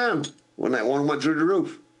there then, when that one went through the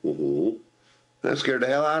roof. Mm-hmm. That scared the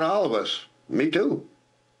hell out of all of us. Me too.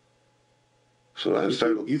 So I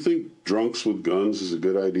started. You think drunks with guns is a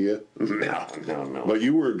good idea? No. But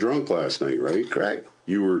you weren't drunk last night, right? Correct.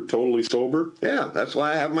 You were totally sober? Yeah, that's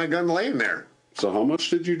why I have my gun laying there. So how much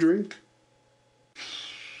did you drink?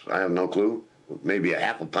 I have no clue. Maybe a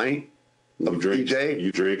half a pint of EJ.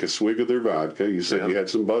 You drank a swig of their vodka. You said you had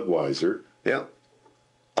some Budweiser. Yep.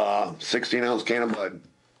 16-ounce can of Bud.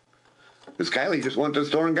 Because Kylie just went to the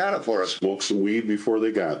store and got it for us. Smoked some weed before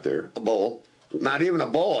they got there. A bowl. Not even a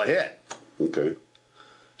bowl, a hit. Okay.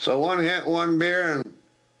 So one hit, one beer, and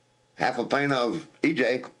half a pint of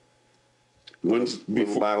EJ.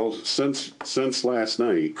 Since last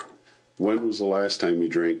night, when was the last time you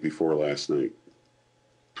drank before last night?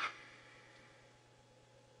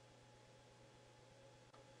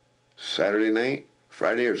 Saturday night,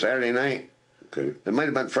 Friday or Saturday night. Okay. It might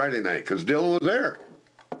have been Friday night because Dylan was there.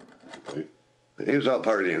 Okay. He was out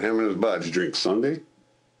partying, him and his Did buds. you drink Sunday?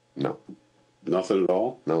 No, Nothing at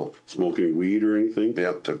all? no. Smoking weed or anything?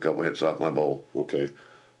 Yep, took a couple hits off my bowl. Okay.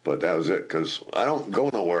 But that was it because I don't go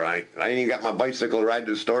nowhere. I ain't even got my bicycle to ride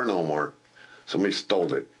to the store no more. Somebody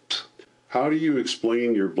stole it. How do you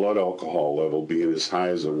explain your blood alcohol level being as high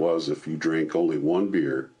as it was if you drank only one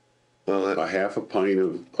beer, Well, a half a pint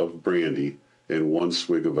of brandy, and one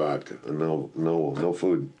swig of vodka? no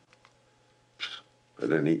food. I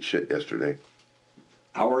didn't eat shit yesterday.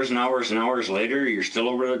 Hours and hours and hours later, you're still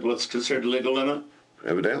over what's considered the legal limit?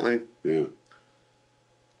 Evidently. Yeah.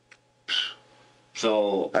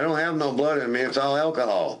 So, I don't have no blood in me. It's all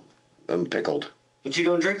alcohol. I'm pickled. but you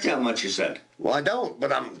don't drink that much, you said. Well, I don't,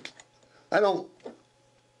 but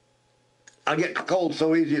I get cold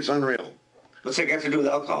so easy it's unreal. What's that got to do with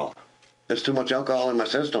alcohol? There's too much alcohol in my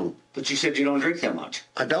system. But you said you don't drink that much.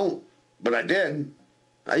 I don't, but I did.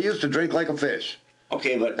 I used to drink like a fish.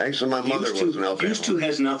 Okay, but Actually, my mother was an alcoholic. Used to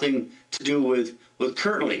has nothing to do with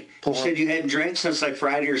currently. You said you hadn't drank since like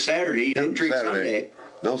Friday or Saturday. You didn't drink Sunday.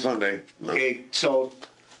 No Sunday. No. Okay, so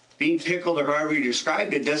being pickled or however you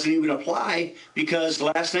described it doesn't even apply because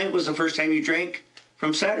last night was the first time you drank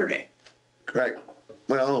from Saturday. Correct.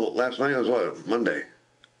 Well, last night was what? Monday.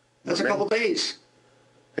 That's a couple days.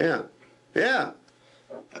 Yeah. Yeah.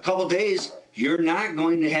 A couple days, you're not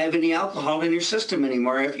going to have any alcohol in your system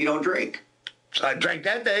anymore if you don't drink. I drank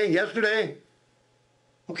that day, yesterday.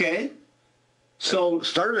 Okay. So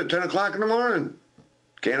Started at 10 o'clock in the morning.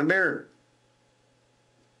 Can of beer.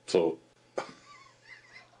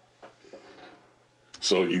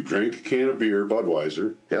 So you drank a can of beer,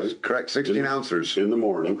 Budweiser. Yes, correct. 16 ounces. In the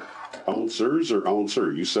morning. Ounces or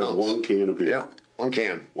ouncer? You said Ounce. one can of beer. Yep. One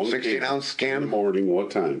can. 16-ounce In the can. morning, what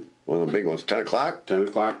time? One of the big ones. 10 o'clock. 10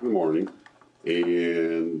 o'clock in the morning.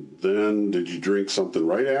 And then did you drink something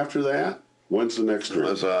right after that? When's the next It drink?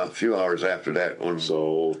 was a few hours after that one.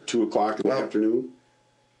 So 2 o'clock in the Well- afternoon?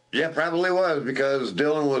 Yeah, probably was because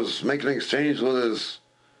Dylan was making an exchange with his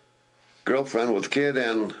girlfriend with kid,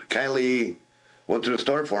 and Kylie went to the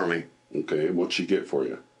store for me. Okay, what'd she get for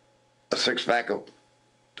you? A 6-pack of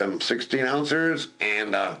them 16 ounces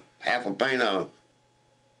and half a pint of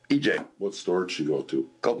EJ. What store did she go to?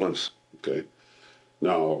 Copeland's. Okay.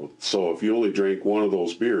 Now, so if you only drank one of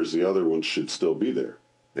those beers, the other one should still be there.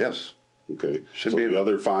 Yes. Okay. Should so be. the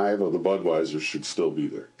other 5 of the Budweisers should still be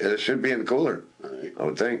there. It should be in the cooler, All right. I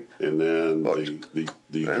would think. And then Oh, you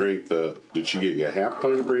drank did she get you a half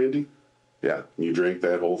pint of brandy? Yeah. You drank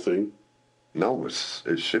that whole thing? No,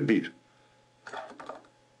 it should be.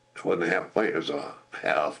 It wasn't a half a pint. It was a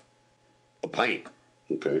half a pint.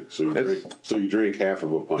 Okay. So It's- you drank half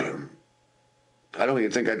of a pint. I don't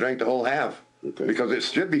even think I drank the whole half. Okay. Because it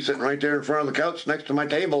should be sitting right there in front of the couch next to my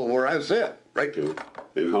table where I sit. Right. Okay.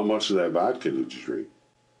 And how much of that vodka did you drink?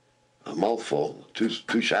 A mouthful. Two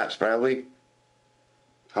shots probably.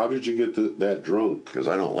 How did you get that drunk? Because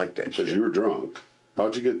I don't like that Because shit. you were drunk.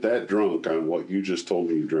 How'd you get that drunk on what you just told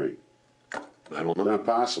me you drank? I don't know. Not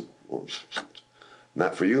possible. Well,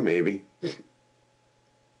 not for you, maybe.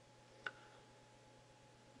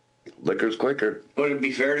 Liquor's quicker. would it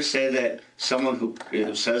be fair to say that someone who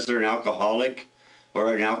says they're an alcoholic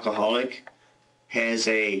or an alcoholic has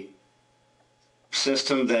a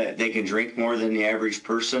system that they can drink more than the average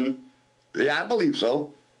person? Yeah, I believe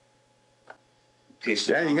so. Okay,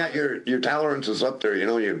 so, Yeah, you got your tolerances up there. You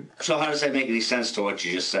know, so how does that make any sense to what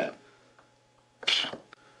you just said?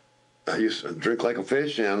 I used to drink like a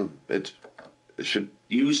fish, and it should.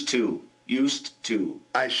 Used to.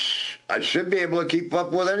 I should be able to keep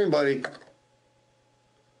up with anybody.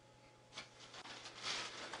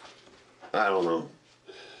 I don't know.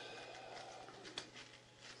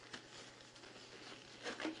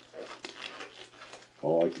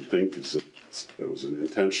 All I can think is that it was an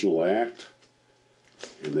intentional act,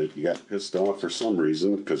 and that you got pissed off for some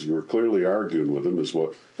reason because you were clearly arguing with him, is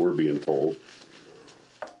what we're being told,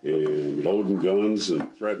 and loading guns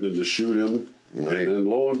and threatening to shoot him, Right. and then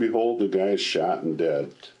lo and behold, the guy's shot and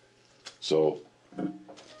dead. So,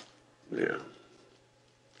 Yeah.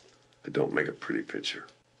 It don't make a pretty picture.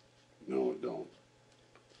 no, it don't.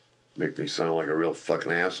 Make me sound like a real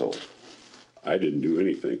fucking asshole. I didn't do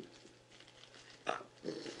anything.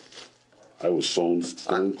 I was stone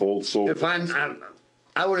cold sober. If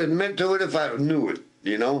I would admit to it if I knew it,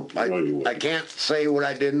 you know? No, you wouldn't. I can't say what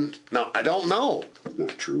I didn't. No, I don't know.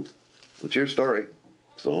 Not true. It's your story.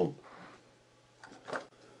 So,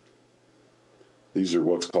 These are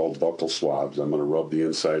what's called buccal swabs. I'm going to rub the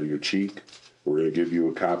inside of your cheek. We're going to give you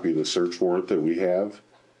a copy of the search warrant that we have.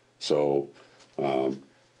 So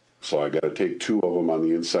I got to take 2 of them on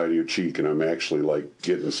the inside of your cheek, and I'm actually like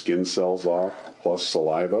getting skin cells off plus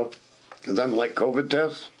saliva. is that like COVID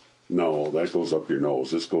tests? No, that goes up your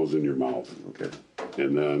nose. This goes in your mouth. Okay.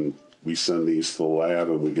 And then we send these to the lab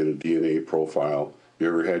and we get a DNA profile. You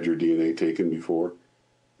ever had your DNA taken before?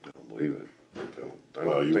 I don't believe it. I don't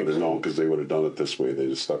Well, you think would have so. known because they would have done it this way. They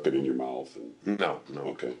just stuck it in your mouth. And, No.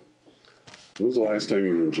 okay. When was the last time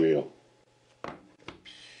you were in jail?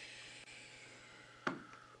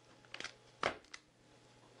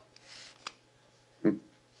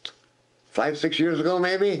 Five, 6 years ago,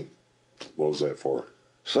 maybe? What was that for?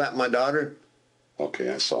 Slapped my daughter. Okay,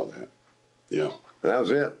 I saw that. Yeah. That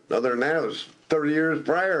was it. Other than that, it was 30 years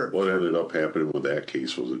prior. What ended up happening with that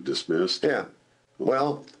case? Was it dismissed? Yeah.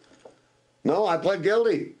 Well, no, I pled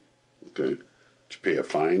guilty. Okay. Did you pay a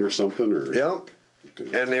fine or something? Or? Yep.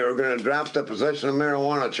 Okay. And they were going to drop the possession of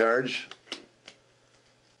marijuana charge,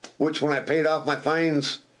 which when I paid off my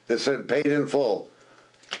fines, it said paid in full.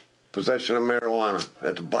 Possession of marijuana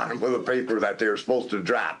at the bottom of the paper that they were supposed to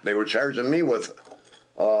drop. They were charging me with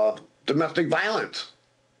domestic violence.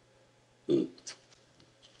 Hmm.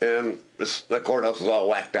 And the courthouse is all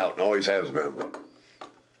whacked out and always has been.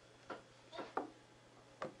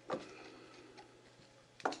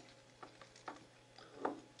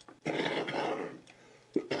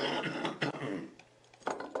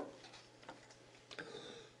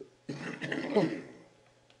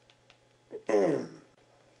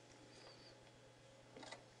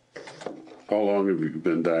 How long have you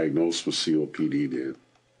been diagnosed with COPD, Dan?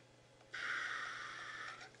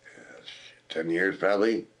 10 years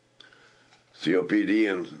probably.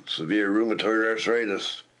 COPD and severe rheumatoid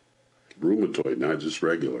arthritis. Rheumatoid, not just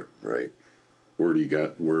regular. Right. Where do you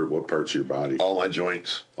got, what parts of your body? All my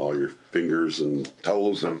joints. All your fingers and,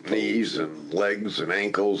 Toes and knees and legs and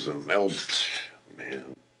ankles and elbows. Man.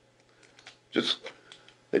 Just,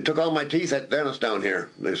 they took all my teeth at dentist down here.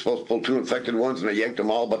 They were supposed to pull 2 infected ones and they yanked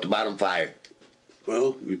them all but the bottom 5.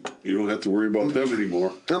 well, you don't have to worry about them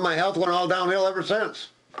anymore. And my health went all downhill ever since.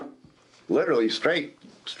 Literally straight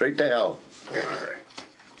to hell. All right.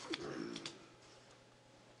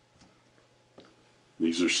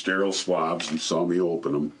 These are sterile swabs. You saw me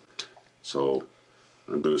open them. So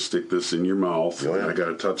I'm going to stick this in your mouth. Oh, yeah. I got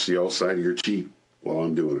to touch the outside of your cheek while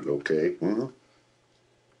I'm doing it, okay? Mm-hmm.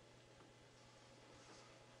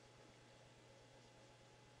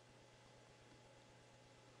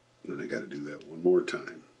 And I got to do that one more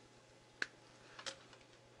time.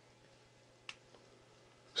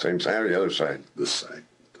 Same side or the other side? This side.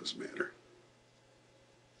 Doesn't matter.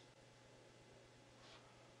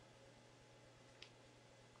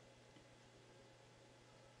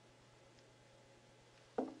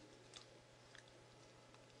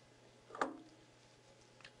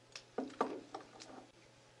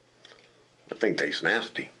 That thing tastes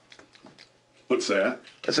nasty. What's that?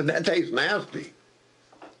 I said, that tastes nasty.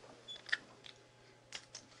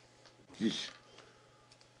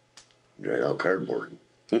 Dried out cardboard.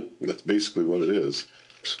 That's basically what it is.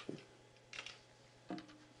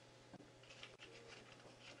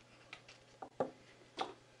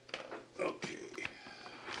 Okay.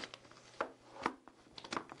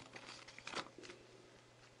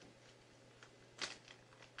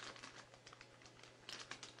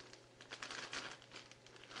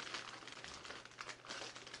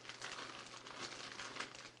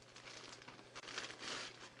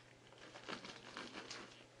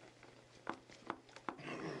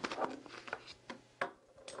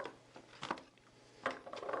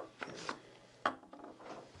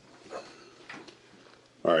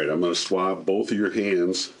 All right, I'm going to swab both of your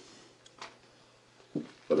hands,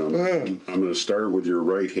 but I'm going to start with your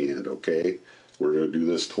right hand, okay? We're going to do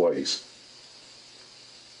this twice.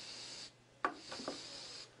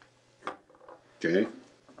 Okay?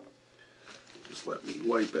 Just let me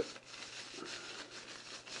wipe it.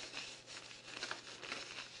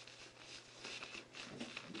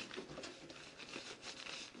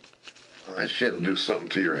 That shit will do something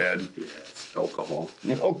to your head. Yeah, it's alcohol.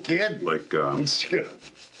 No kid. Like,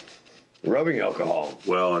 Rubbing alcohol.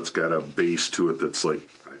 well, it's got a base to it that's like,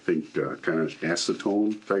 I think, kind of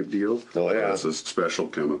acetone type deal. Oh, yeah. It's a special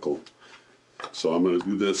chemical. So I'm going to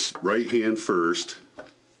do this right hand first.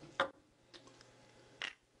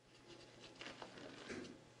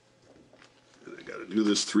 And I got to do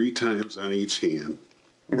this 3 times on each hand.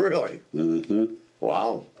 Really? Mm-hmm.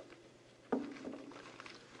 Wow.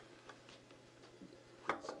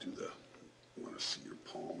 Let's do the, I want to see your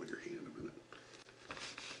palm of your hand a minute.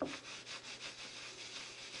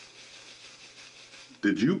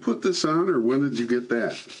 Did you put this on, or when did you get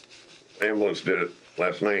that? Ambulance did it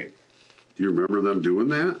last night. Do you remember them doing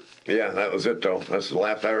that? Yeah, that was it though. That's the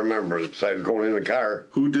last I remember. Besides going in the car.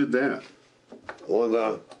 Who did that? One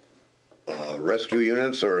of the rescue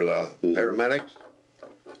units or the paramedics.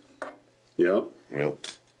 Yeah. Yep.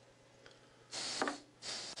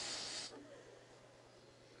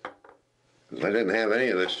 I didn't have any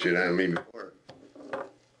of this shit on me before.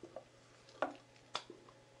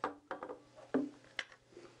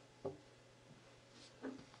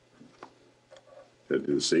 I did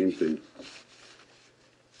the same thing.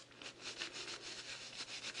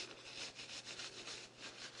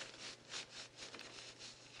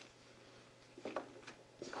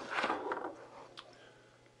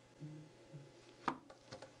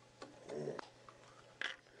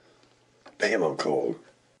 Damn, I'm cold.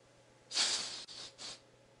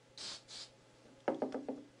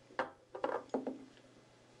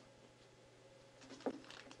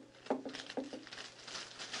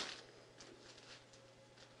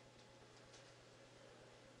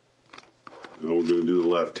 Now we're going to do the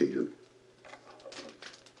left hand.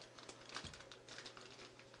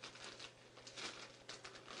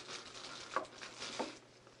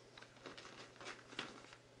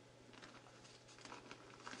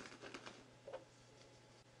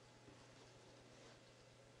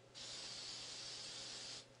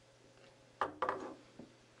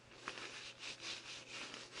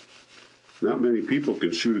 Not many people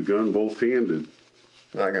can shoot a gun both-handed.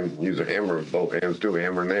 I can use a hammer with both hands too,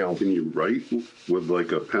 hammer and nail. Can you write with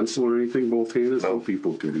like a pencil or anything both-handed? No. Some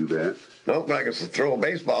people can do that. Nope, I can throw a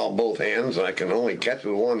baseball with both hands. I can only catch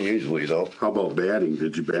with one usually though. How about batting?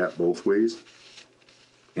 Did you bat both ways?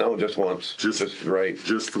 No, just once. Just right.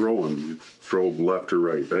 Just throwing. You throw left or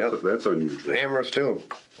right. That's unusual. Hammers too.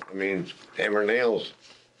 I mean, hammer nails.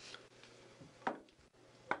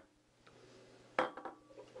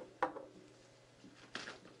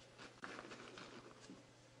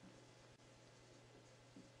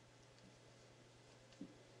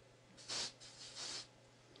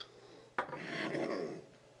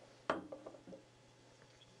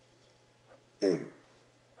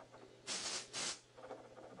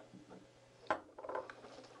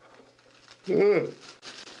 Ugh.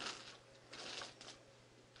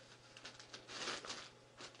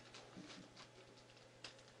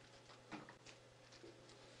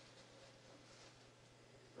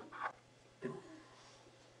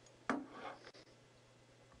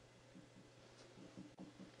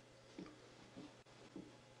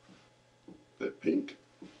 That pink.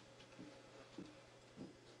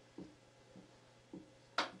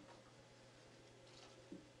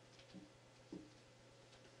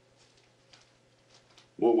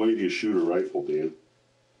 What way do you shoot a rifle, Dan?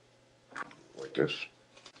 Like this.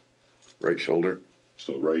 Right shoulder.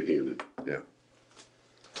 So right-handed. Yeah.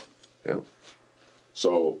 Yeah.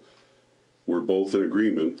 So we're both in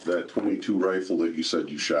agreement that 22 rifle that you said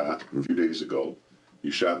you shot a few days ago,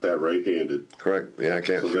 you shot that right-handed. Correct. Yeah, I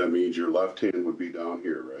can't. So that means your left hand would be down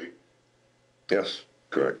here, right? Yes,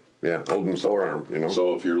 correct. Yeah, holding forearm, you know.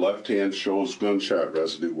 So if your left hand shows gunshot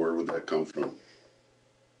residue, where would that come from?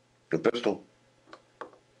 The pistol.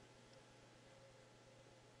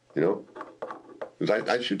 You know? 'Cause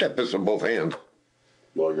I shoot that pistol in both hands.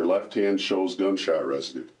 Well, your left hand shows gunshot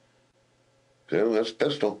residue. You know, that's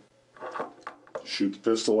pistol. Shoot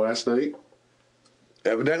the pistol last night?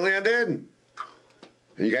 Evidently I did.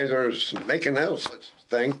 You guys are making that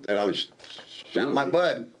thing that I was shooting my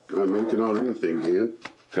butt. I'm not making out anything, Dan.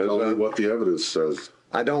 Tell me what the evidence says.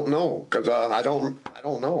 I don't know, because I don't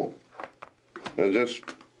know. It's just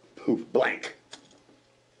poof, blank.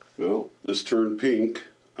 Well, this turned pink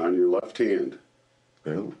on your left hand.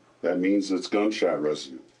 Yeah, That means it's gunshot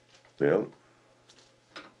residue. yeah.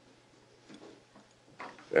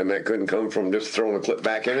 And that couldn't come from just throwing a clip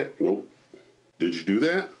back in it? Nope. Did you do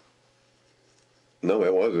that? No,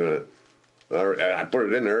 it wasn't it. I put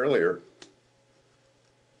it in there earlier.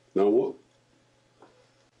 Now, what?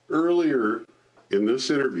 Earlier in this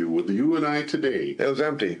interview with you and I today, It was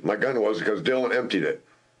empty. My gun was because Dylan emptied it.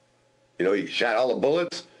 You know, he shot all the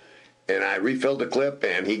bullets, and I refilled the clip,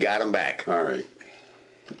 and he got him back. All right.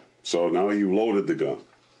 So now you loaded the gun.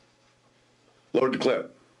 Loaded the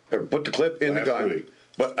clip. Or put the clip in the Last gun. night.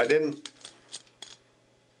 But I didn't.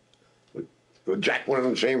 Jack went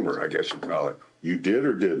in the chamber, I guess you'd call it. You did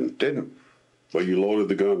or didn't? Didn't. But you loaded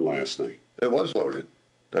the gun last night. It was loaded.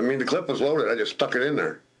 I mean, the clip was loaded. I just stuck it in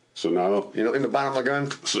there. So now, You know, in the bottom of the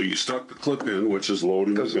gun. so you stuck the clip in, which is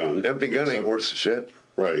loading the Because gun. empty gun ain't worth shit.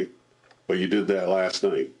 Right. But you did that last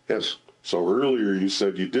night. Yes. So earlier you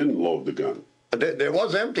said you didn't load the gun. It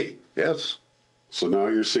was empty. Yes. So now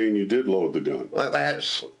you're saying you did load the gun.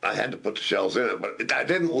 I had to put the shells in it, but I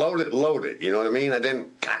didn't load it. You know what I mean? I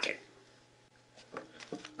didn't cock it.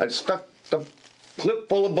 I stuck the clip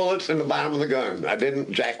full of bullets in the bottom of the gun. I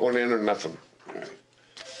didn't jack one in or nothing. All right.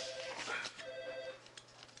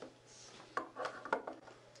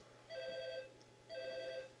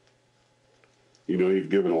 You know, you've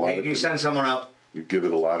given a lot Hey, of you send someone out. you've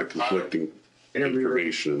given a lot of conflicting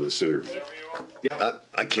information in this interview.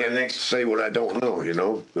 I can't say what I don't know, you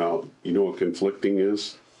know? Now, you know what conflicting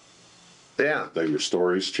is? Yeah. That your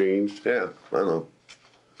story's changed. Yeah, I know.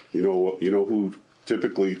 You know what? You know who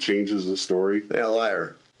typically changes the story? Yeah,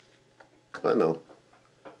 liar. I know.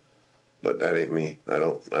 But that ain't me. I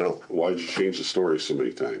don't. Why'd you change the story so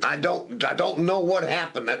many times? I don't know what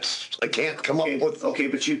happened. I can't come up with. Okay,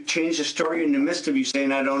 but you changed the story in the midst of you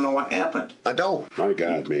saying, I don't know what happened. I don't. My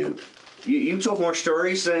God, man. You told more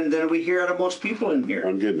stories than we hear out of most people in here.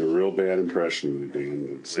 I'm getting a real bad impression of you,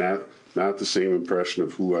 Dan. It's not the same impression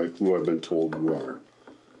of who I've been told you are.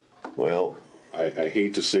 Well, I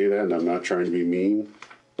hate to say that, and I'm not trying to be mean,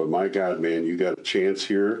 but my God, man, you got a chance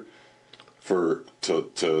here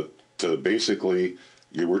to basically,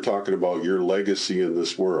 we're talking about your legacy in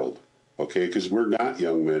this world, okay? Because we're not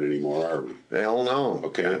young men anymore, are we? hell no.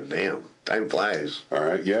 Okay. God damn. Time flies. All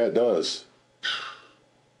right, yeah, it does.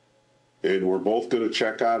 And we're both going to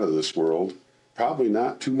check out of this world, probably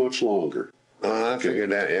not too much longer. I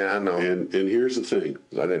figured that. Yeah, I know. And here's the thing.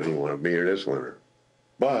 I didn't even want to be here this winter.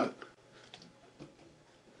 But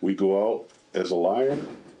we go out as a liar,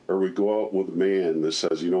 or we go out with a man that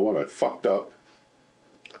says, you know what, I fucked up.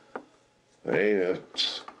 Hey,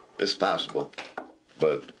 it's possible,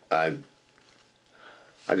 but I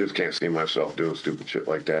just can't see myself doing stupid shit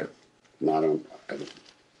like that. Not on.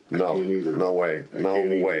 No, can't either. no way, I no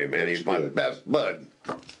can't way, either. man. He's my Good. best bud.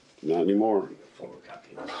 Not anymore.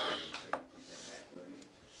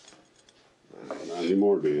 Not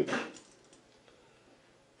anymore, man.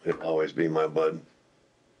 He'll always be my bud.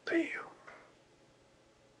 Damn.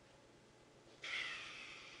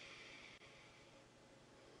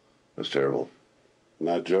 That's terrible.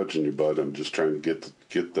 Not judging you, bud. I'm just trying to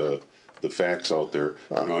get the facts out there.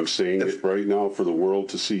 You know, I'm saying it right now for the world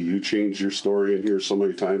to see. You change your story in here so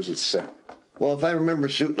many times, it's sad. Well, if I remember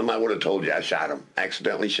shooting him, I would have told you I shot him.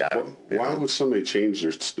 Accidentally shot him. Why would somebody change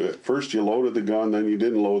their... First you loaded the gun, then you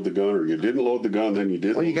didn't load the gun, or you didn't load the gun, then you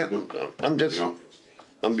did Well, you load got. the gun? I'm just. You know?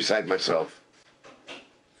 I'm beside myself.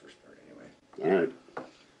 All right.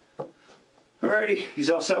 Alrighty,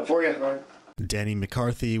 he's all set for you. Danny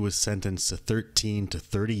McCarthy was sentenced to 13 to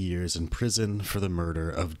 30 years in prison for the murder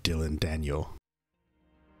of Dylan Daniel.